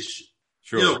opposition?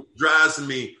 Sure. Drives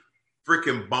me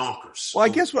freaking bonkers. Well,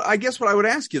 I guess what I would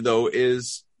ask you though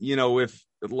is, if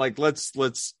like,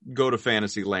 let's go to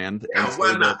fantasy land. Yeah,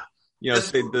 why not?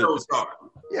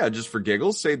 Just for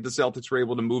giggles, say the Celtics were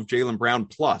able to move Jaylen Brown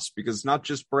plus, because it's not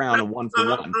just Brown a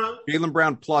 1-for-1. Jaylen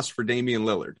Brown plus for Damian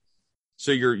Lillard.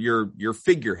 So your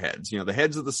figureheads, the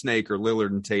heads of the snake are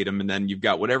Lillard and Tatum, and then you've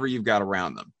got whatever you've got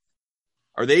around them.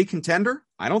 Are they a contender?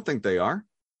 I don't think they are.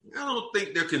 I don't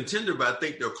think they're contender, but I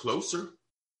think they're closer.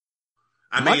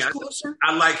 Closer?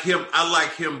 I like him. I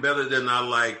like him better than I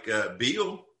like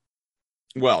Beal.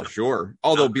 Well, sure.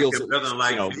 Although Beal's better than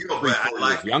Beal, but I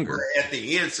like younger. At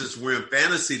the end, since we're in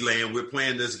fantasy land, we're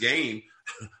playing this game.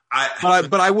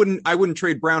 But I wouldn't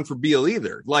trade Brown for Beal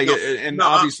either.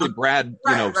 Obviously Brad,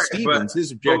 Stevens,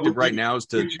 his objective right now is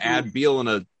to add Beal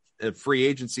in a free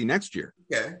agency next year.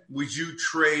 Okay. Would you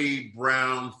trade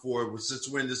Brown since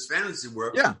we're in this fantasy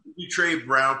world? Yeah. Would you trade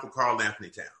Brown for Karl Anthony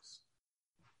Towns?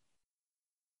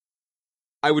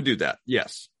 I would do that.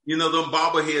 Yes. You know, them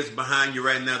bobbleheads behind you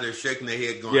right now, they're shaking their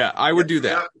head going, yeah, I would do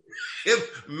that.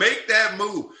 Make that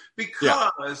move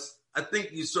because I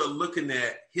think you start looking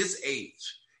at his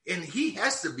age and he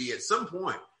has to be at some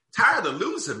point tired of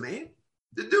losing, man.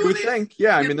 The dude, you would think.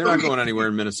 Yeah. I mean, they're not going anywhere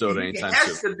in Minnesota anytime soon.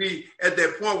 He has to be at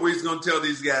that point where he's going to tell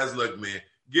these guys, look, man,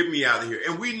 get me out of here.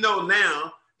 And we know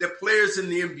now that players in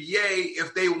the NBA,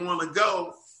 if they want to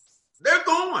go, they're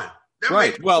going.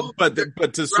 Right. Well, but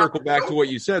to circle back to what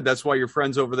you said, that's why your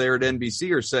friends over there at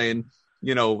NBC are saying,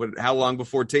 you know, how long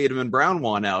before Tatum and Brown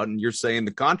want out? And you're saying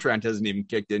the contract hasn't even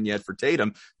kicked in yet for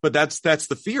Tatum. But that's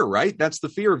the fear, right? That's the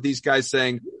fear of these guys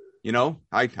saying, you know,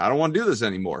 I don't want to do this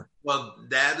anymore. Well,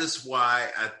 that is why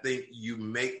I think you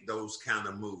make those kind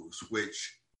of moves,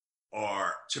 which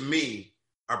are, to me,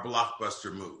 are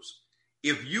blockbuster moves.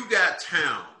 If you got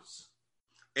Towns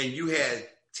and you had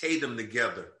Tatum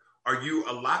together, are you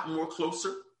a lot more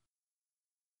closer?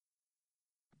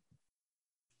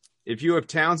 If you have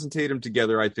Towns and Tatum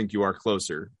together, I think you are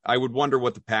closer. I would wonder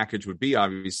what the package would be,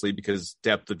 obviously, because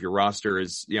depth of your roster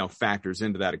is, you know, factors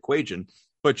into that equation.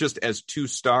 But just as two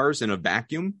stars in a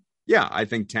vacuum, yeah, I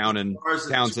think Townsend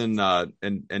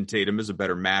and Tatum is a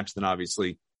better match than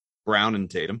obviously Brown and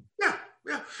Tatum. Yeah,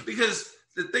 because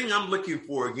the thing I'm looking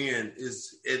for again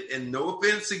is, and no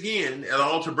offense again at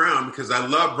all to Brown, because I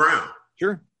love Brown.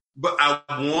 Sure. But I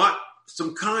want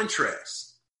some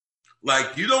contrast.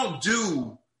 Like, you don't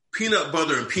do peanut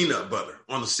butter and peanut butter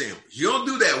on a sandwich. You don't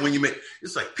do that when you make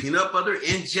it's like peanut butter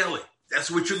and jelly. That's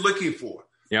what you're looking for.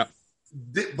 Yeah.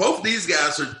 Both these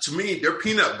guys are, to me, they're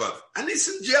peanut butter. I need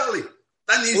some jelly.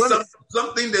 I need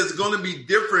something that's going to be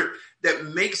different that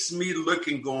makes me look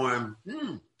and going,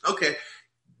 okay,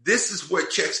 this is what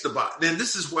checks the box. Then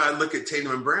this is why I look at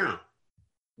Tatum and Brown.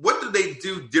 What do they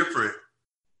do different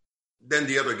than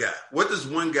the other guy? What does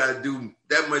one guy do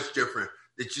that much different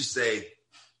that you say,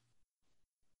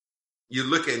 you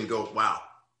look at and go, wow,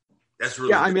 that's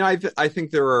really good. I mean, I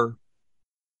think there are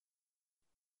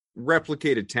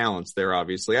replicated talents there,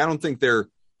 obviously. I don't think they're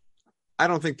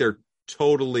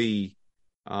totally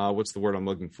what's the word I'm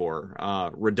looking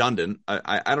for? Redundant.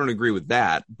 I don't agree with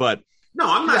that, but no,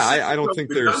 I'm not. Yeah, I don't think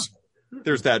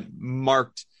there's that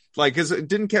marked. Like,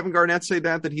 didn't Kevin Garnett say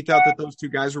that he thought that those two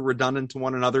guys were redundant to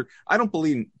one another? I don't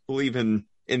believe in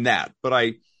that, but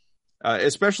I,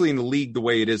 especially in the league the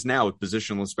way it is now with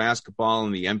positionless basketball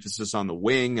and the emphasis on the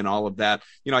wing and all of that,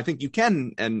 you know, I think you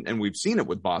can, and we've seen it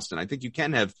with Boston. I think you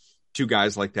can have two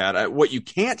guys like that. What you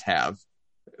can't have,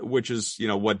 which is, you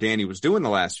know, what Danny was doing the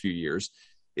last few years,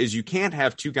 is you can't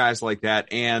have two guys like that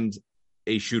and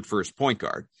a shoot first point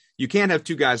guard. You can't have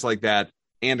two guys like that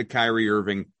and a Kyrie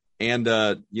Irving and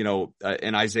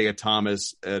an Isaiah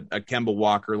Thomas, a Kemba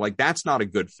Walker. Like, that's not a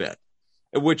good fit,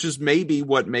 which is maybe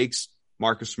what makes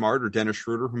Marcus Smart or Dennis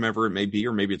Schroeder, whomever it may be,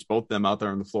 or maybe it's both them out there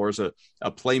on the floor as a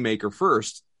playmaker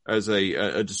first, as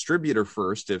a distributor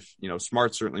first. If, you know,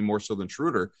 Smart certainly more so than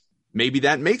Schroeder, maybe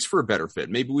that makes for a better fit.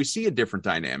 Maybe we see a different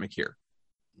dynamic here.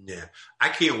 Yeah, I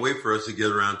can't wait for us to get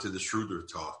around to the Schroeder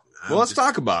talk. Well, let's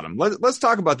talk about him. Let's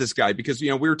talk about this guy because, you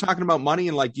know, we were talking about money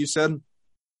and like you said,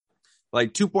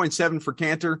 like 2.7 for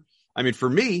Cantor. I mean, for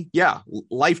me, yeah,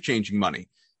 life-changing money.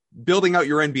 Building out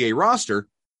your NBA roster,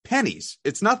 pennies.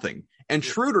 It's nothing. And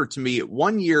Schroeder, to me,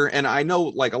 1 year, and I know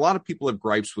like a lot of people have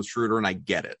gripes with Schroeder, and I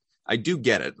get it. I do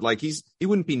get it. Like, he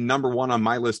wouldn't be number one on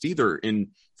my list either in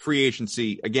free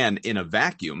agency, again, in a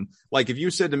vacuum. Like, if you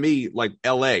said to me, like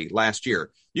LA last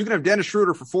year, you can have Dennis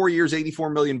Schroeder for 4 years,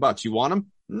 $84 million. You want him?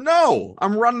 No,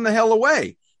 I'm running the hell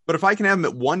away. But if I can have him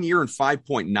at 1 year and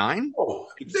 5.9,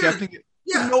 accepting it,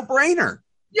 it's a no-brainer.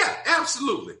 Yeah,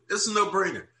 absolutely. It's a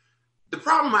no-brainer. The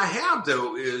problem I have,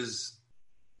 though, is,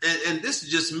 and this is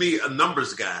just me, a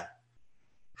numbers guy,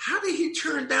 how did he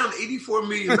turn down $84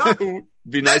 million?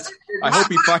 Be nice. I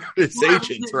hope he fired his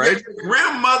agents, right? Your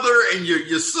grandmother and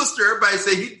your sister, everybody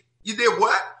say, you did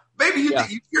what? Baby,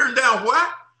 you turned down what?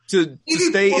 To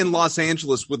stay in Los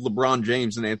Angeles with LeBron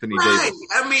James and Anthony Davis.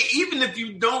 I mean, even if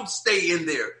you don't stay in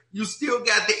there, you still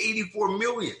got the $84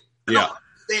 million. Yeah.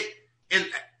 And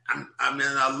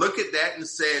I look at that and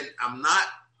said, I'm not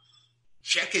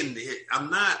checking it. I'm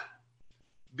not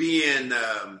being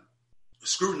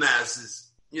scrutinized as,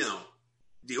 you know,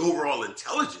 the overall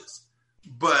intelligence.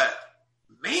 But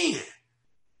man,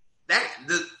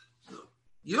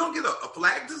 you don't get a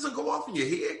flag doesn't go off in your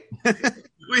head. A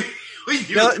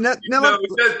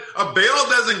bell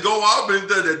doesn't go off and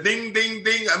the ding, ding,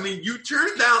 ding. I mean, you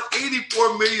turned down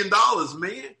 $84 million,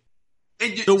 man,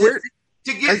 and to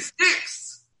get six.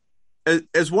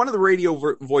 As one of the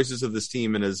radio voices of this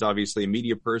team, and as obviously a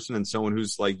media person and someone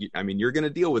who's like, I mean, you're going to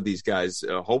deal with these guys,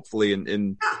 hopefully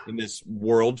in in this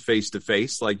world face to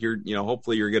face. Like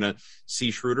hopefully you're going to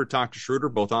see Schroeder, talk to Schroeder,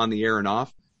 both on the air and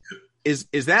off. Is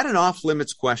that an off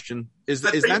limits question? Is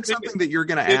that something that you're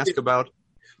going to ask about?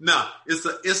 No, it's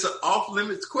an off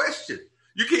limits question.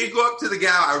 You can't go up to the guy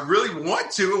I really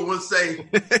want to and want to say,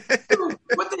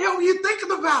 what the hell were you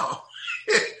thinking about?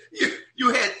 You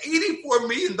had $84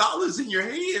 million in your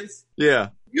hands. Yeah.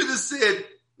 You just said,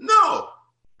 no,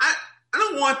 I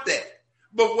don't want that.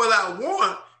 But what I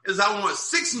want is I want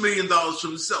 $6 million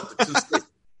from the Celtics.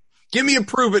 Give me a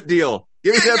prove it deal.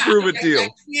 Give me that prove it deal.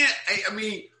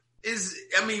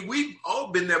 We've all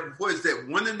been there before. Is that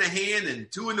one in the hand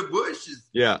and two in the bush? Is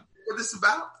what it's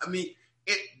about?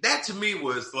 That to me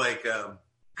was like,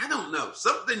 I don't know.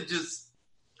 Something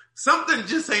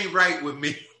just ain't right with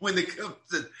me when it comes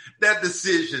to that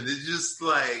decision. It's just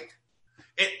like,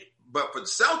 but for the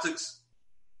Celtics,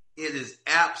 it is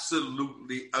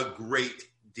absolutely a great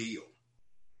deal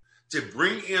to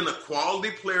bring in a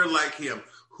quality player like him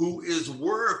who is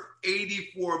worth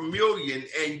 $84 million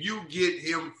and you get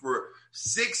him for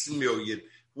 $6 million.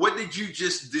 What did you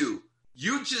just do?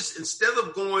 You just, instead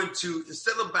of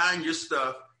buying your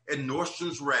stuff at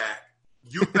Nordstrom's Rack,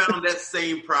 you found that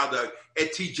same product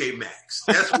at TJ Maxx.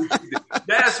 That's what you did.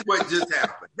 That's what just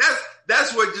happened.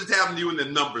 That's what just happened to you in the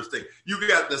numbers thing. You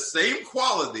got the same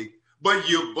quality, but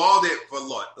you bought it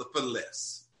for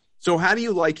less. So how do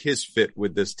you like his fit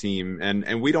with this team?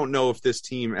 And we don't know if this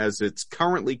team, as it's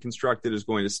currently constructed, is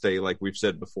going to stay, like we've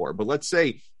said before. But let's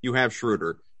say you have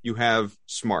Schroeder, you have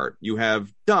Smart, you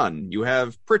have Dunn, you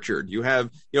have Pritchard, you have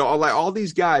all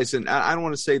these guys. And I don't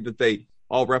want to say that they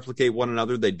all replicate one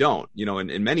another. They don't.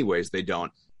 In many ways they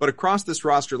don't. But across this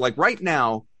roster, like right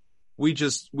now, we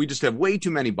just have way too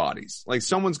many bodies. Like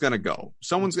someone's going to go.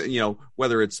 Someone's,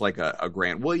 whether it's like a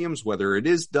Grant Williams, whether it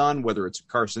is Dunn, whether it's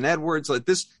Carson Edwards, like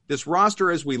this roster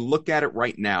as we look at it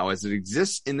right now, as it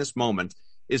exists in this moment,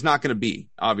 is not going to be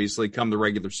obviously come the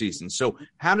regular season. So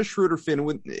how does Schroeder fit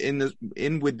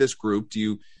in with this group?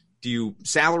 Do you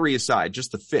salary aside,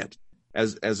 just the fit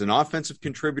as an offensive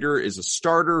contributor, as a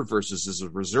starter versus as a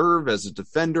reserve, as a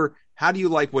defender? How do you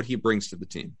like what he brings to the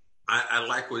team? I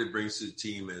like what he brings to the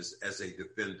team as a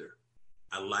defender.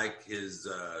 I like his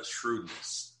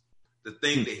shrewdness. The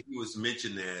thing that he was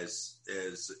mentioned as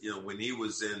when he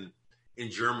was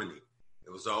in Germany, it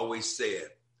was always said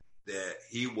that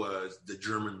he was the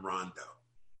German Rondo.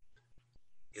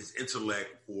 His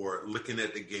intellect for looking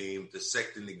at the game,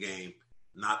 dissecting the game,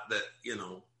 not that,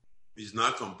 he's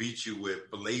not going to beat you with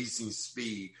blazing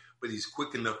speed, but he's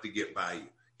quick enough to get by you.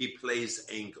 He plays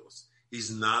angles. He's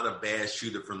not a bad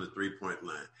shooter from the three-point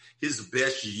line. His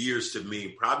best years to me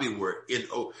probably were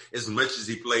as much as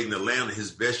he played in Atlanta,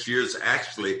 his best years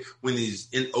actually when he's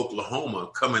in Oklahoma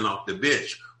coming off the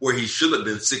bench, where he should have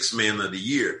been sixth man of the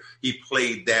year. He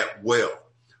played that well.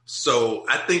 So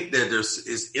I think that there's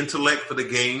his intellect for the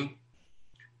game.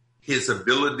 His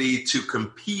ability to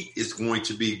compete is going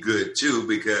to be good too,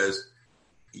 because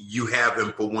you have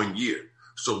him for 1 year.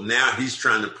 So now he's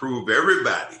trying to prove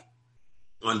everybody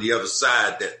on the other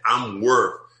side that I'm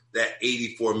worth that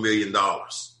 $84 million.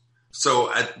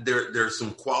 So there's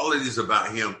some qualities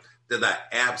about him that I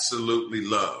absolutely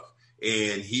love.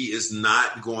 And he is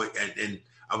not going, and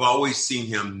I've always seen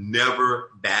him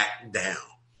never back down.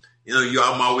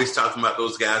 I'm always talking about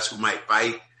those guys who might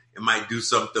fight and might do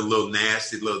something a little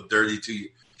nasty, a little dirty to you.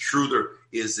 Schroeder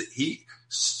is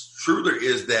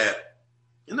that,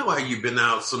 how you've been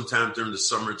out sometime during the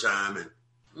summertime and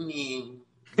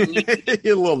a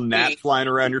little gnat flying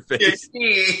around your face.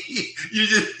 you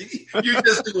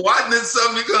just watching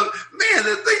something because, man,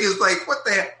 the thing is like, what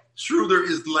the heck? Schroeder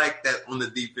is like that on the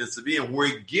defensive end, where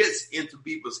he gets into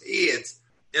people's heads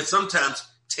and sometimes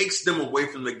takes them away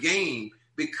from the game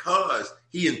because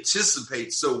he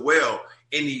anticipates so well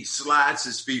and he slides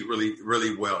his feet really,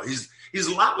 really well. He's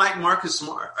a lot like Marcus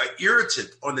Smart, an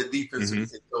irritant on the defensive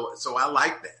end. So I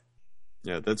like that.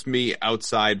 Yeah, that's me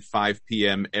outside 5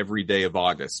 p.m. every day of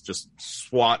August, just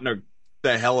swatting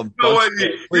the hell of.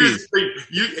 Please,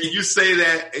 you say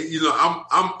that.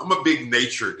 I'm a big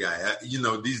nature guy.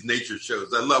 These nature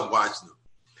shows. I love watching them.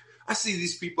 I see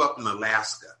these people up in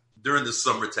Alaska during the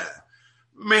summertime.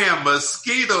 Man,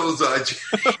 mosquitoes are.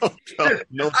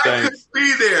 No thanks. I could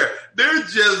be there. They're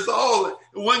just all.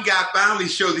 One guy finally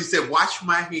showed. He said, "Watch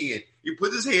my hand." He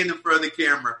put his hand in front of the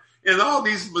camera. And all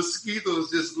these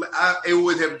mosquitoes it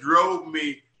would have drove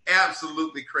me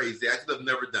absolutely crazy. I could have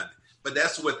never done it. But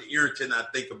that's what the irritant I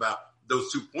think about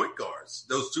those 2 point guards,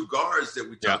 those two guards that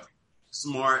we talked about,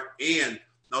 Smart and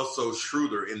also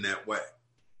Schroeder in that way.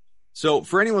 So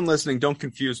for anyone listening, don't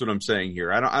confuse what I'm saying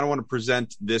here. I don't want to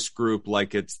present this group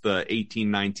like it's the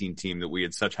 18-19 team that we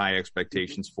had such high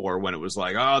expectations for when it was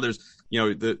like, oh, there's,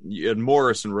 you had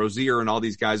Morris and Rozier and all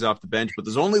these guys off the bench, but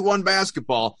there's only one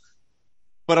basketball.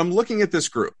 But I'm looking at this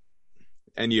group,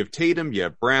 and you have Tatum, you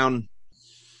have Brown.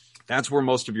 That's where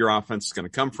most of your offense is going to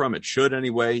come from. It should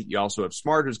anyway. You also have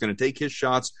Smart, who's going to take his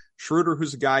shots. Schroeder,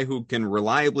 who's a guy who can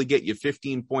reliably get you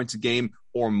 15 points a game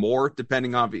or more,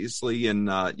 depending, obviously, in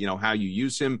how you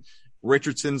use him.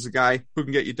 Richardson's a guy who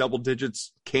can get you double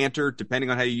digits. Cantor, depending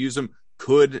on how you use him,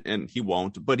 could, and he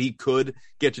won't, but he could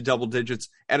get you double digits.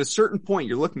 At a certain point,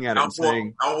 you're looking at it and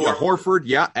saying, Horford,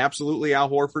 yeah, absolutely, Al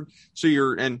Horford. So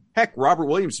and heck, Robert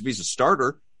Williams, if he's a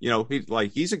starter,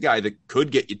 he's a guy that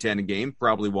could get you 10 a game,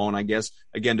 probably won't, I guess,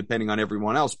 again, depending on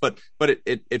everyone else. But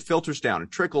it filters down,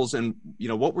 it trickles. And,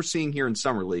 what we're seeing here in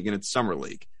Summer League, and it's Summer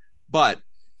League, but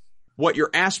what your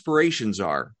aspirations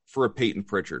are for a Peyton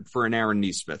Pritchard, for an Aaron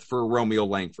Nesmith, for a Romeo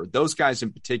Langford, those guys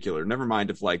in particular, never mind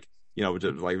if like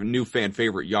a new fan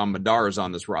favorite, Yam Madar is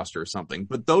on this roster or something,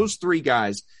 but those three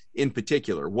guys in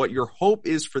particular, what your hope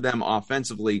is for them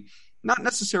offensively, not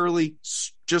necessarily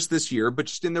just this year, but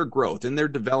just in their growth, in their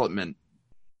development,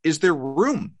 is there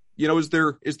room? Is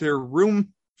there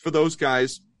room for those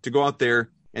guys to go out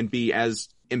there and be as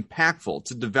impactful,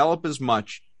 to develop as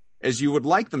much as you would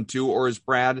like them to, or is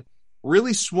Brad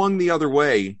really swung the other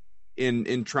way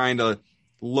in trying to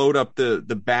load up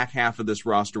the back half of this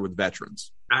roster with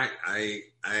veterans? I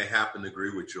happen to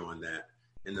agree with you on that,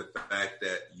 and the fact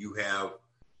that you have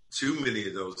too many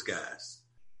of those guys,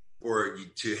 or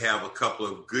to have a couple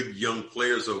of good young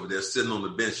players over there sitting on the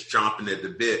bench chomping at the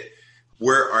bit.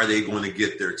 Where are they going to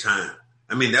get their time?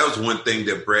 I mean, that was one thing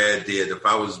that Brad did. If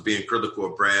I was being critical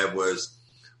of Brad, was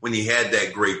when he had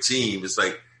that great team, it's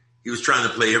like he was trying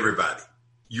to play everybody.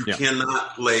 You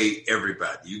cannot play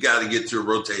everybody. You got to get to a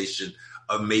rotation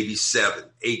of maybe 7,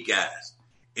 8 guys.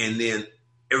 And then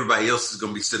everybody else is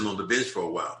going to be sitting on the bench for a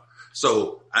while.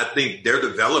 So I think their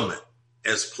development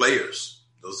as players,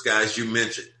 those guys you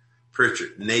mentioned,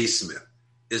 Pritchard, Naismith,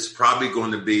 is probably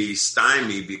going to be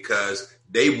stymied because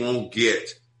they won't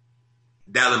get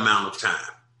that amount of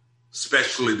time,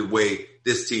 especially the way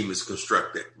this team is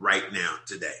constructed right now,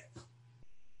 today.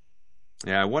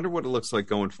 Yeah, I wonder what it looks like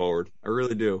going forward. I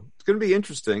really do. It's going to be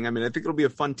interesting. I mean, I think it'll be a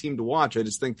fun team to watch. I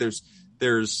just think there's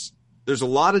a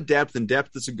lot of depth, and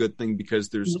depth is a good thing because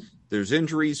there's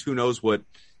injuries. Who knows what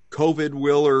COVID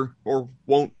will or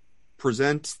won't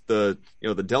present, the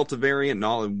Delta variant and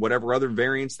all, and whatever other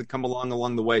variants that come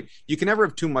along the way. You can never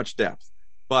have too much depth,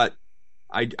 but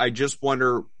I just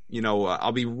wonder,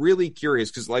 I'll be really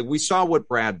curious because we saw what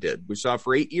Brad did. We saw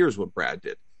for 8 years what Brad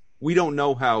did. We don't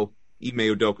know how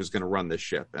Ime Udoka is going to run this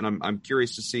ship, and I'm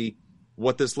curious to see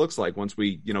what this looks like once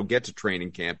we get to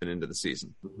training camp and into the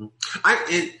season. Mm-hmm.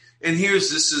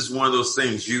 This is one of those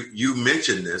things you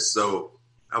mentioned this, so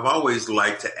I've always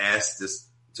liked to ask this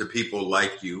to people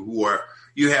like you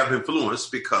you have influence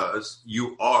because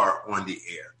you are on the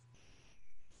air.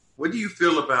 What do you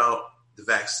feel about the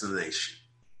vaccination?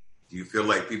 Do you feel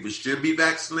like people should be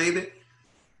vaccinated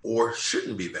or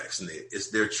shouldn't be vaccinated? It's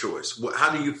their choice.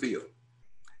 How do you feel?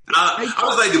 I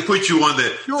would like to put you on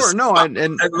the sure. No, I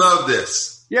love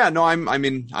this. Yeah, no,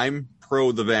 I'm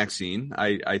pro the vaccine.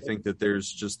 I think that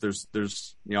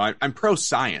there's I'm pro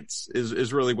science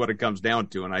is really what it comes down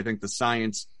to, and I think the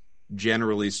science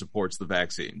generally supports the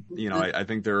vaccine. I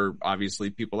think there are obviously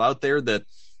people out there that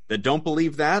don't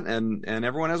believe that, and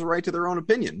everyone has a right to their own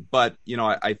opinion. But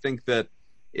I think that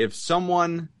if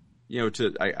someone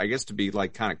to be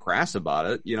like kind of crass about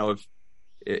it,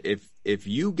 if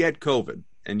you get COVID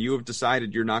and you have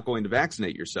decided you're not going to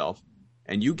vaccinate yourself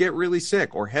and you get really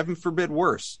sick, or heaven forbid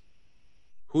worse,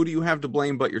 who do you have to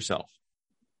blame but yourself?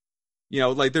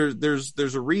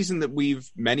 There's a reason that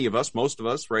many of us, most of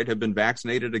us, right, have been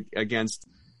vaccinated against,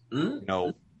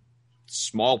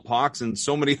 smallpox and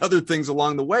so many other things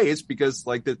along the way. It's because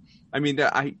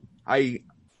I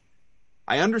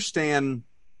understand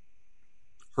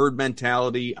herd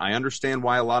mentality. I understand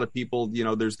why a lot of people,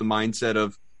 there's the mindset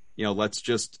of, let's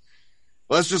just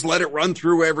let it run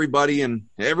through everybody and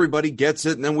everybody gets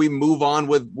it. And then we move on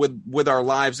with our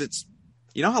lives. It's,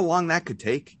 how long that could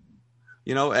take,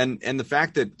 and the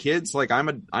fact that kids,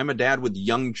 I'm a dad with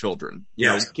young children,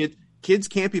 kids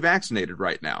can't be vaccinated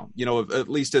right now, at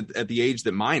least at the age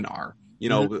that mine are,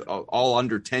 all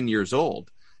under 10 years old.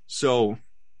 So,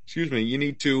 you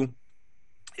need to,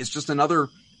 it's just another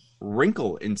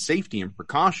wrinkle in safety and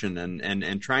precaution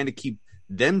and trying to keep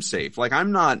them safe.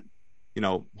 I'm not,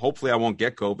 hopefully I won't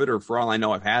get COVID, or for all I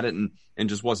know, I've had it and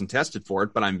just wasn't tested for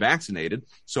it, but I'm vaccinated.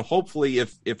 So hopefully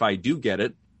if I do get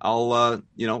it,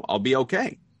 I'll be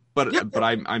okay. But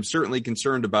I'm certainly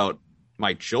concerned about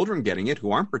my children getting it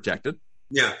who aren't protected.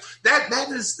 Yeah,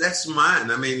 that's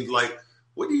mine. I mean, like,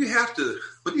 what do you have to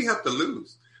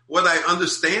lose? What I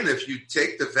understand, if you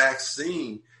take the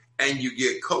vaccine and you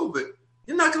get COVID,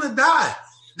 you're not going to die.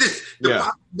 The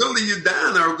possibility you're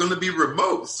dying are going to be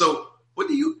remote. So what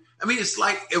do you? I mean, it's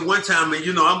like at one time,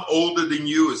 and I'm older than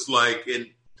you. It's like, and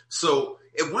so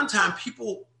at one time,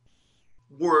 people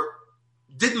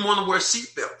didn't want to wear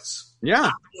seatbelts. Yeah,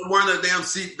 I'm not wearing a damn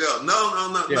seatbelt. No.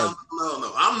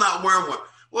 I'm not wearing one.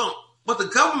 Well, but the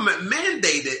government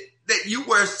mandated that you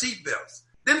wear seatbelts.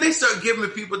 Then they start giving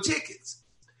people tickets,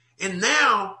 and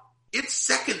now it's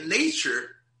second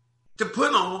nature to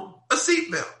put on a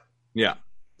seatbelt. Yeah,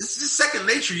 it's just second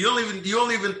nature. You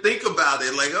don't even think about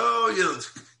it. Like,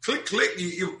 click,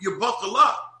 you buckle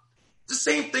up. The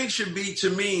same thing should be to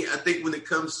me, I think, when it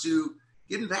comes to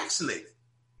getting vaccinated.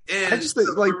 And I just think,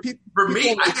 for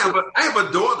me, I have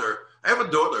a daughter. I have a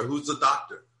daughter who's a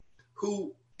doctor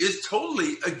who is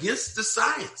totally against the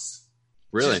science.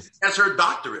 Really? That's her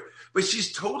doctorate, but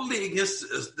she's totally against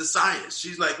the science.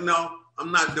 She's like, no,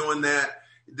 I'm not doing that.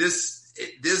 This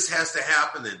has to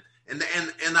happen. And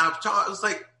I've taught. It's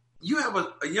like, you have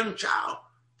a young child.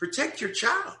 Protect your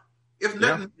child, if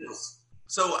nothing else.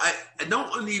 So I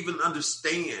don't even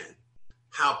understand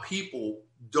how people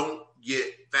don't get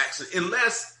vaccinated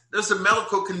unless there's a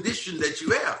medical condition that you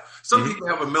have. Some people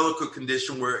have a medical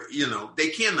condition where, they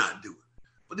cannot do it.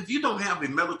 But if you don't have a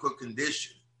medical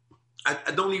condition,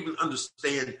 I don't even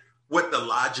understand what the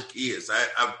logic is.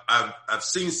 I've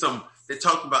seen they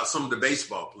talked about some of the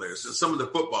baseball players and some of the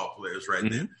football players right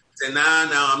now. Say, no,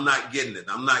 I'm not getting it.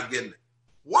 I'm not getting it.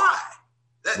 Why?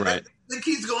 That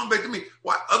keeps going back to me.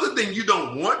 Why? Other than you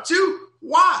don't want to?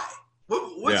 Why?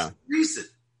 What's the reason?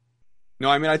 No,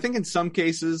 I mean, I think in some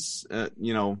cases,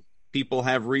 people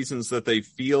have reasons that they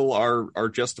feel are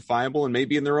justifiable, and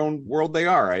maybe in their own world they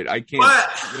are. I can't.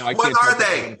 What are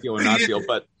they? Feel or not feel,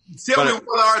 but tell me,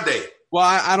 what are they? Well,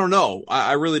 I don't know.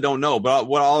 I really don't know. But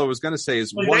all I was going to say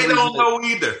is they don't know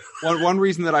either. One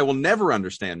reason that I will never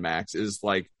understand, Max, is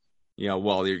like,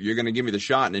 you're going to give me the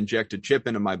shot and inject a chip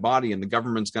into my body, and the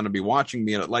government's going to be watching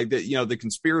me. And the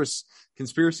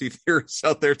conspiracy theorists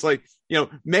out there. It's like,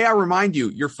 may I remind you,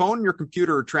 your phone and your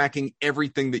computer are tracking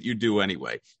everything that you do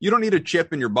anyway. You don't need a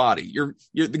chip in your body. You're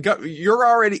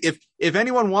already, if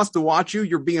anyone wants to watch you,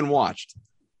 you're being watched.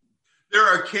 There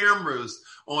are cameras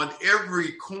on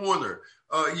every corner.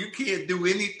 You can't do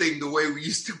anything the way we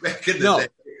used to back in the day.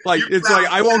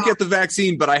 I won't get the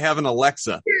vaccine, but I have an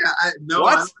Alexa. Yeah,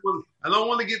 I don't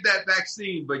want to get that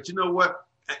vaccine, but you know what?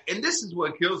 And this is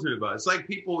what kills me about it. It's like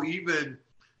people even,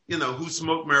 who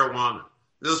smoke marijuana.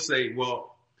 They'll say,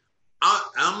 well,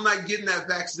 I'm not getting that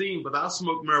vaccine, but I'll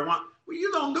smoke marijuana. Well,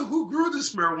 you don't know who grew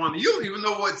this marijuana. You don't even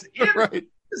know what's in it.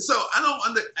 So I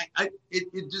don't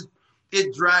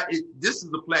this is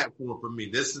the platform for me.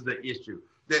 This is the issue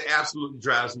that absolutely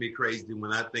drives me crazy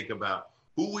when I think about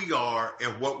who we are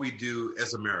and what we do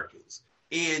as Americans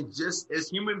and just as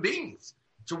human beings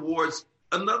towards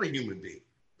another human being.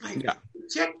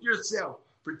 Protect yourself,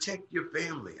 protect your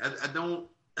family. I don't,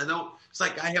 it's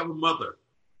like I have a mother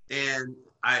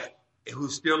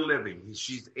who's still living.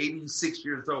 She's 86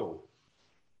 years old.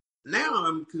 Now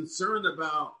I'm concerned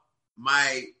about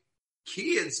my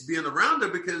kids being around her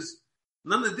because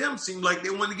none of them seem like they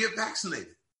want to get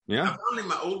vaccinated. Yeah. Finally,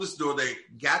 my oldest daughter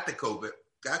got COVID,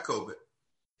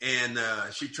 and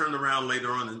she turned around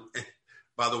later on, and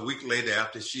about a week later,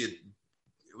 after it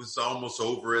was almost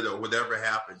over it or whatever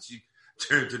happened, she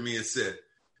turned to me and said,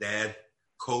 "Dad,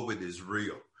 COVID is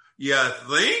real." Yeah, I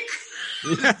think.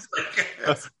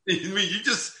 I mean, you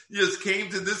just came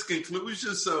to this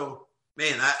conclusion. So,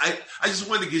 man, I just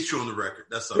wanted to get you on the record.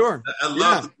 That's all. Sure. I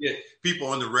love to get people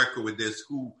on the record with this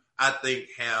who I think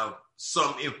have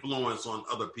some influence on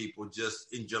other people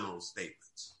just in general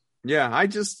statements. Yeah, I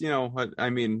just, I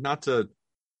mean, not to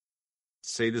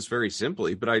say this very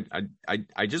simply, but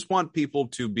I just want people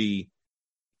to be,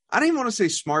 I don't even want to say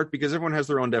smart because everyone has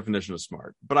their own definition of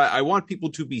smart, but I want people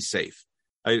to be safe.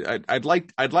 I'd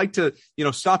like to,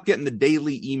 stop getting the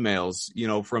daily emails,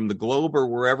 from the Globe or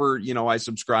wherever, I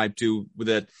subscribe to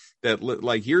that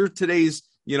like, here are today's,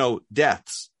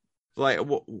 deaths. Like,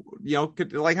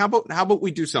 how about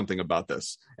we do something about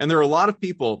this? And there are a lot of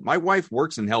people. My wife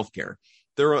works in healthcare.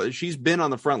 She's been on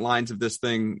the front lines of this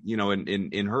thing,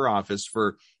 in her office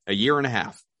for a year and a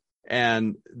half.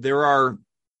 And there are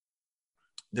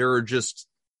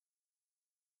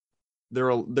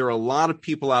a lot of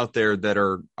people out there that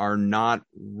are not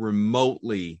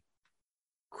remotely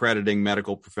crediting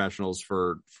medical professionals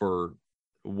for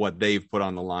what they've put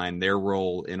on the line, their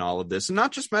role in all of this. And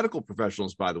not just medical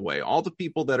professionals, by the way, all the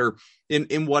people that are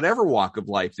in whatever walk of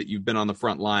life that you've been on the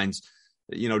front lines,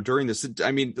 during this.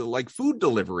 I mean, like food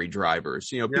delivery drivers,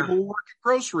 people who work at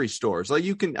grocery stores. Like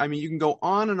you can go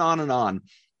on and on and on.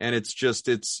 And it's just,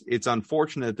 it's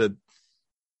unfortunate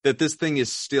that this thing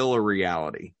is still a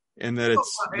reality and that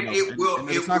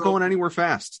it's not going anywhere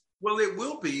fast. Well, it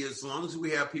will be as long as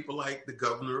we have people like the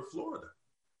governor of Florida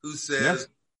who says,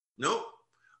 nope,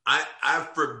 I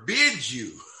forbid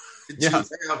you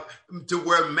to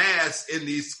wear masks in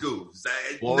these schools.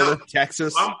 Florida,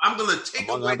 Texas. I'm going to take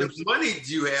away the money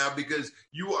you have because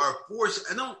you are forced.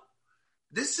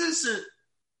 This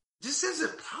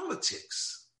isn't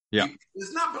politics. Yeah.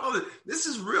 It's not politics. This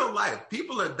is real life.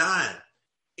 People are dying.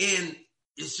 And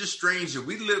it's just strange that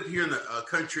we live here in a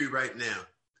country right now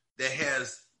that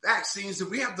has vaccines that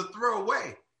we have to throw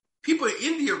away. People in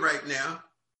India right now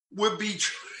would be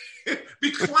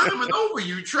climbing over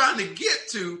you trying to get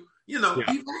to, be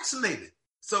vaccinated.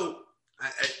 So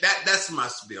that's my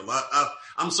spiel.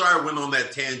 I'm sorry I went on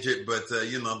that tangent, but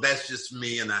that's just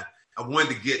me, and I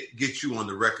wanted to get you on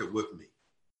the record with me.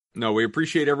 No, we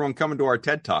appreciate everyone coming to our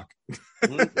TED Talk.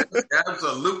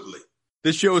 Absolutely.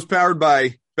 This show is powered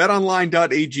by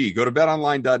betonline.ag. Go to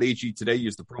betonline.ag today.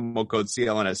 Use the promo code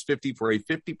CLNS50 for a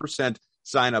 50%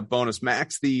 sign-up bonus.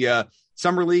 Max, the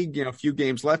Summer League, a few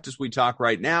games left as we talk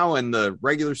right now, and the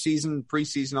regular season,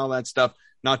 preseason, all that stuff,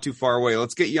 not too far away.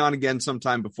 Let's get you on again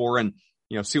sometime before and,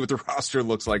 see what the roster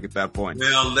looks like at that point.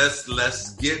 Well,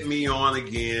 let's get me on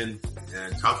again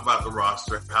and talk about the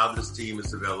roster, how this team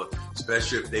is developed,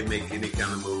 especially if they make any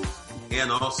kind of move.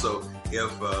 And also,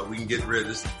 if we can get rid of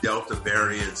this Delta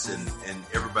variants and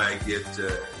everybody get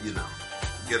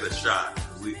a shot.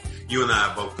 You and I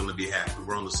are both going to be happy.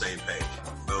 We're on the same page.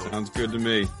 Boom. Sounds good to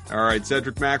me. All right,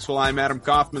 Cedric Maxwell, I'm Adam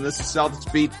Kaufman. This is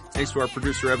Celtics Beat. Thanks to our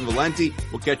producer, Evan Valenti.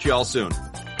 We'll catch you all soon.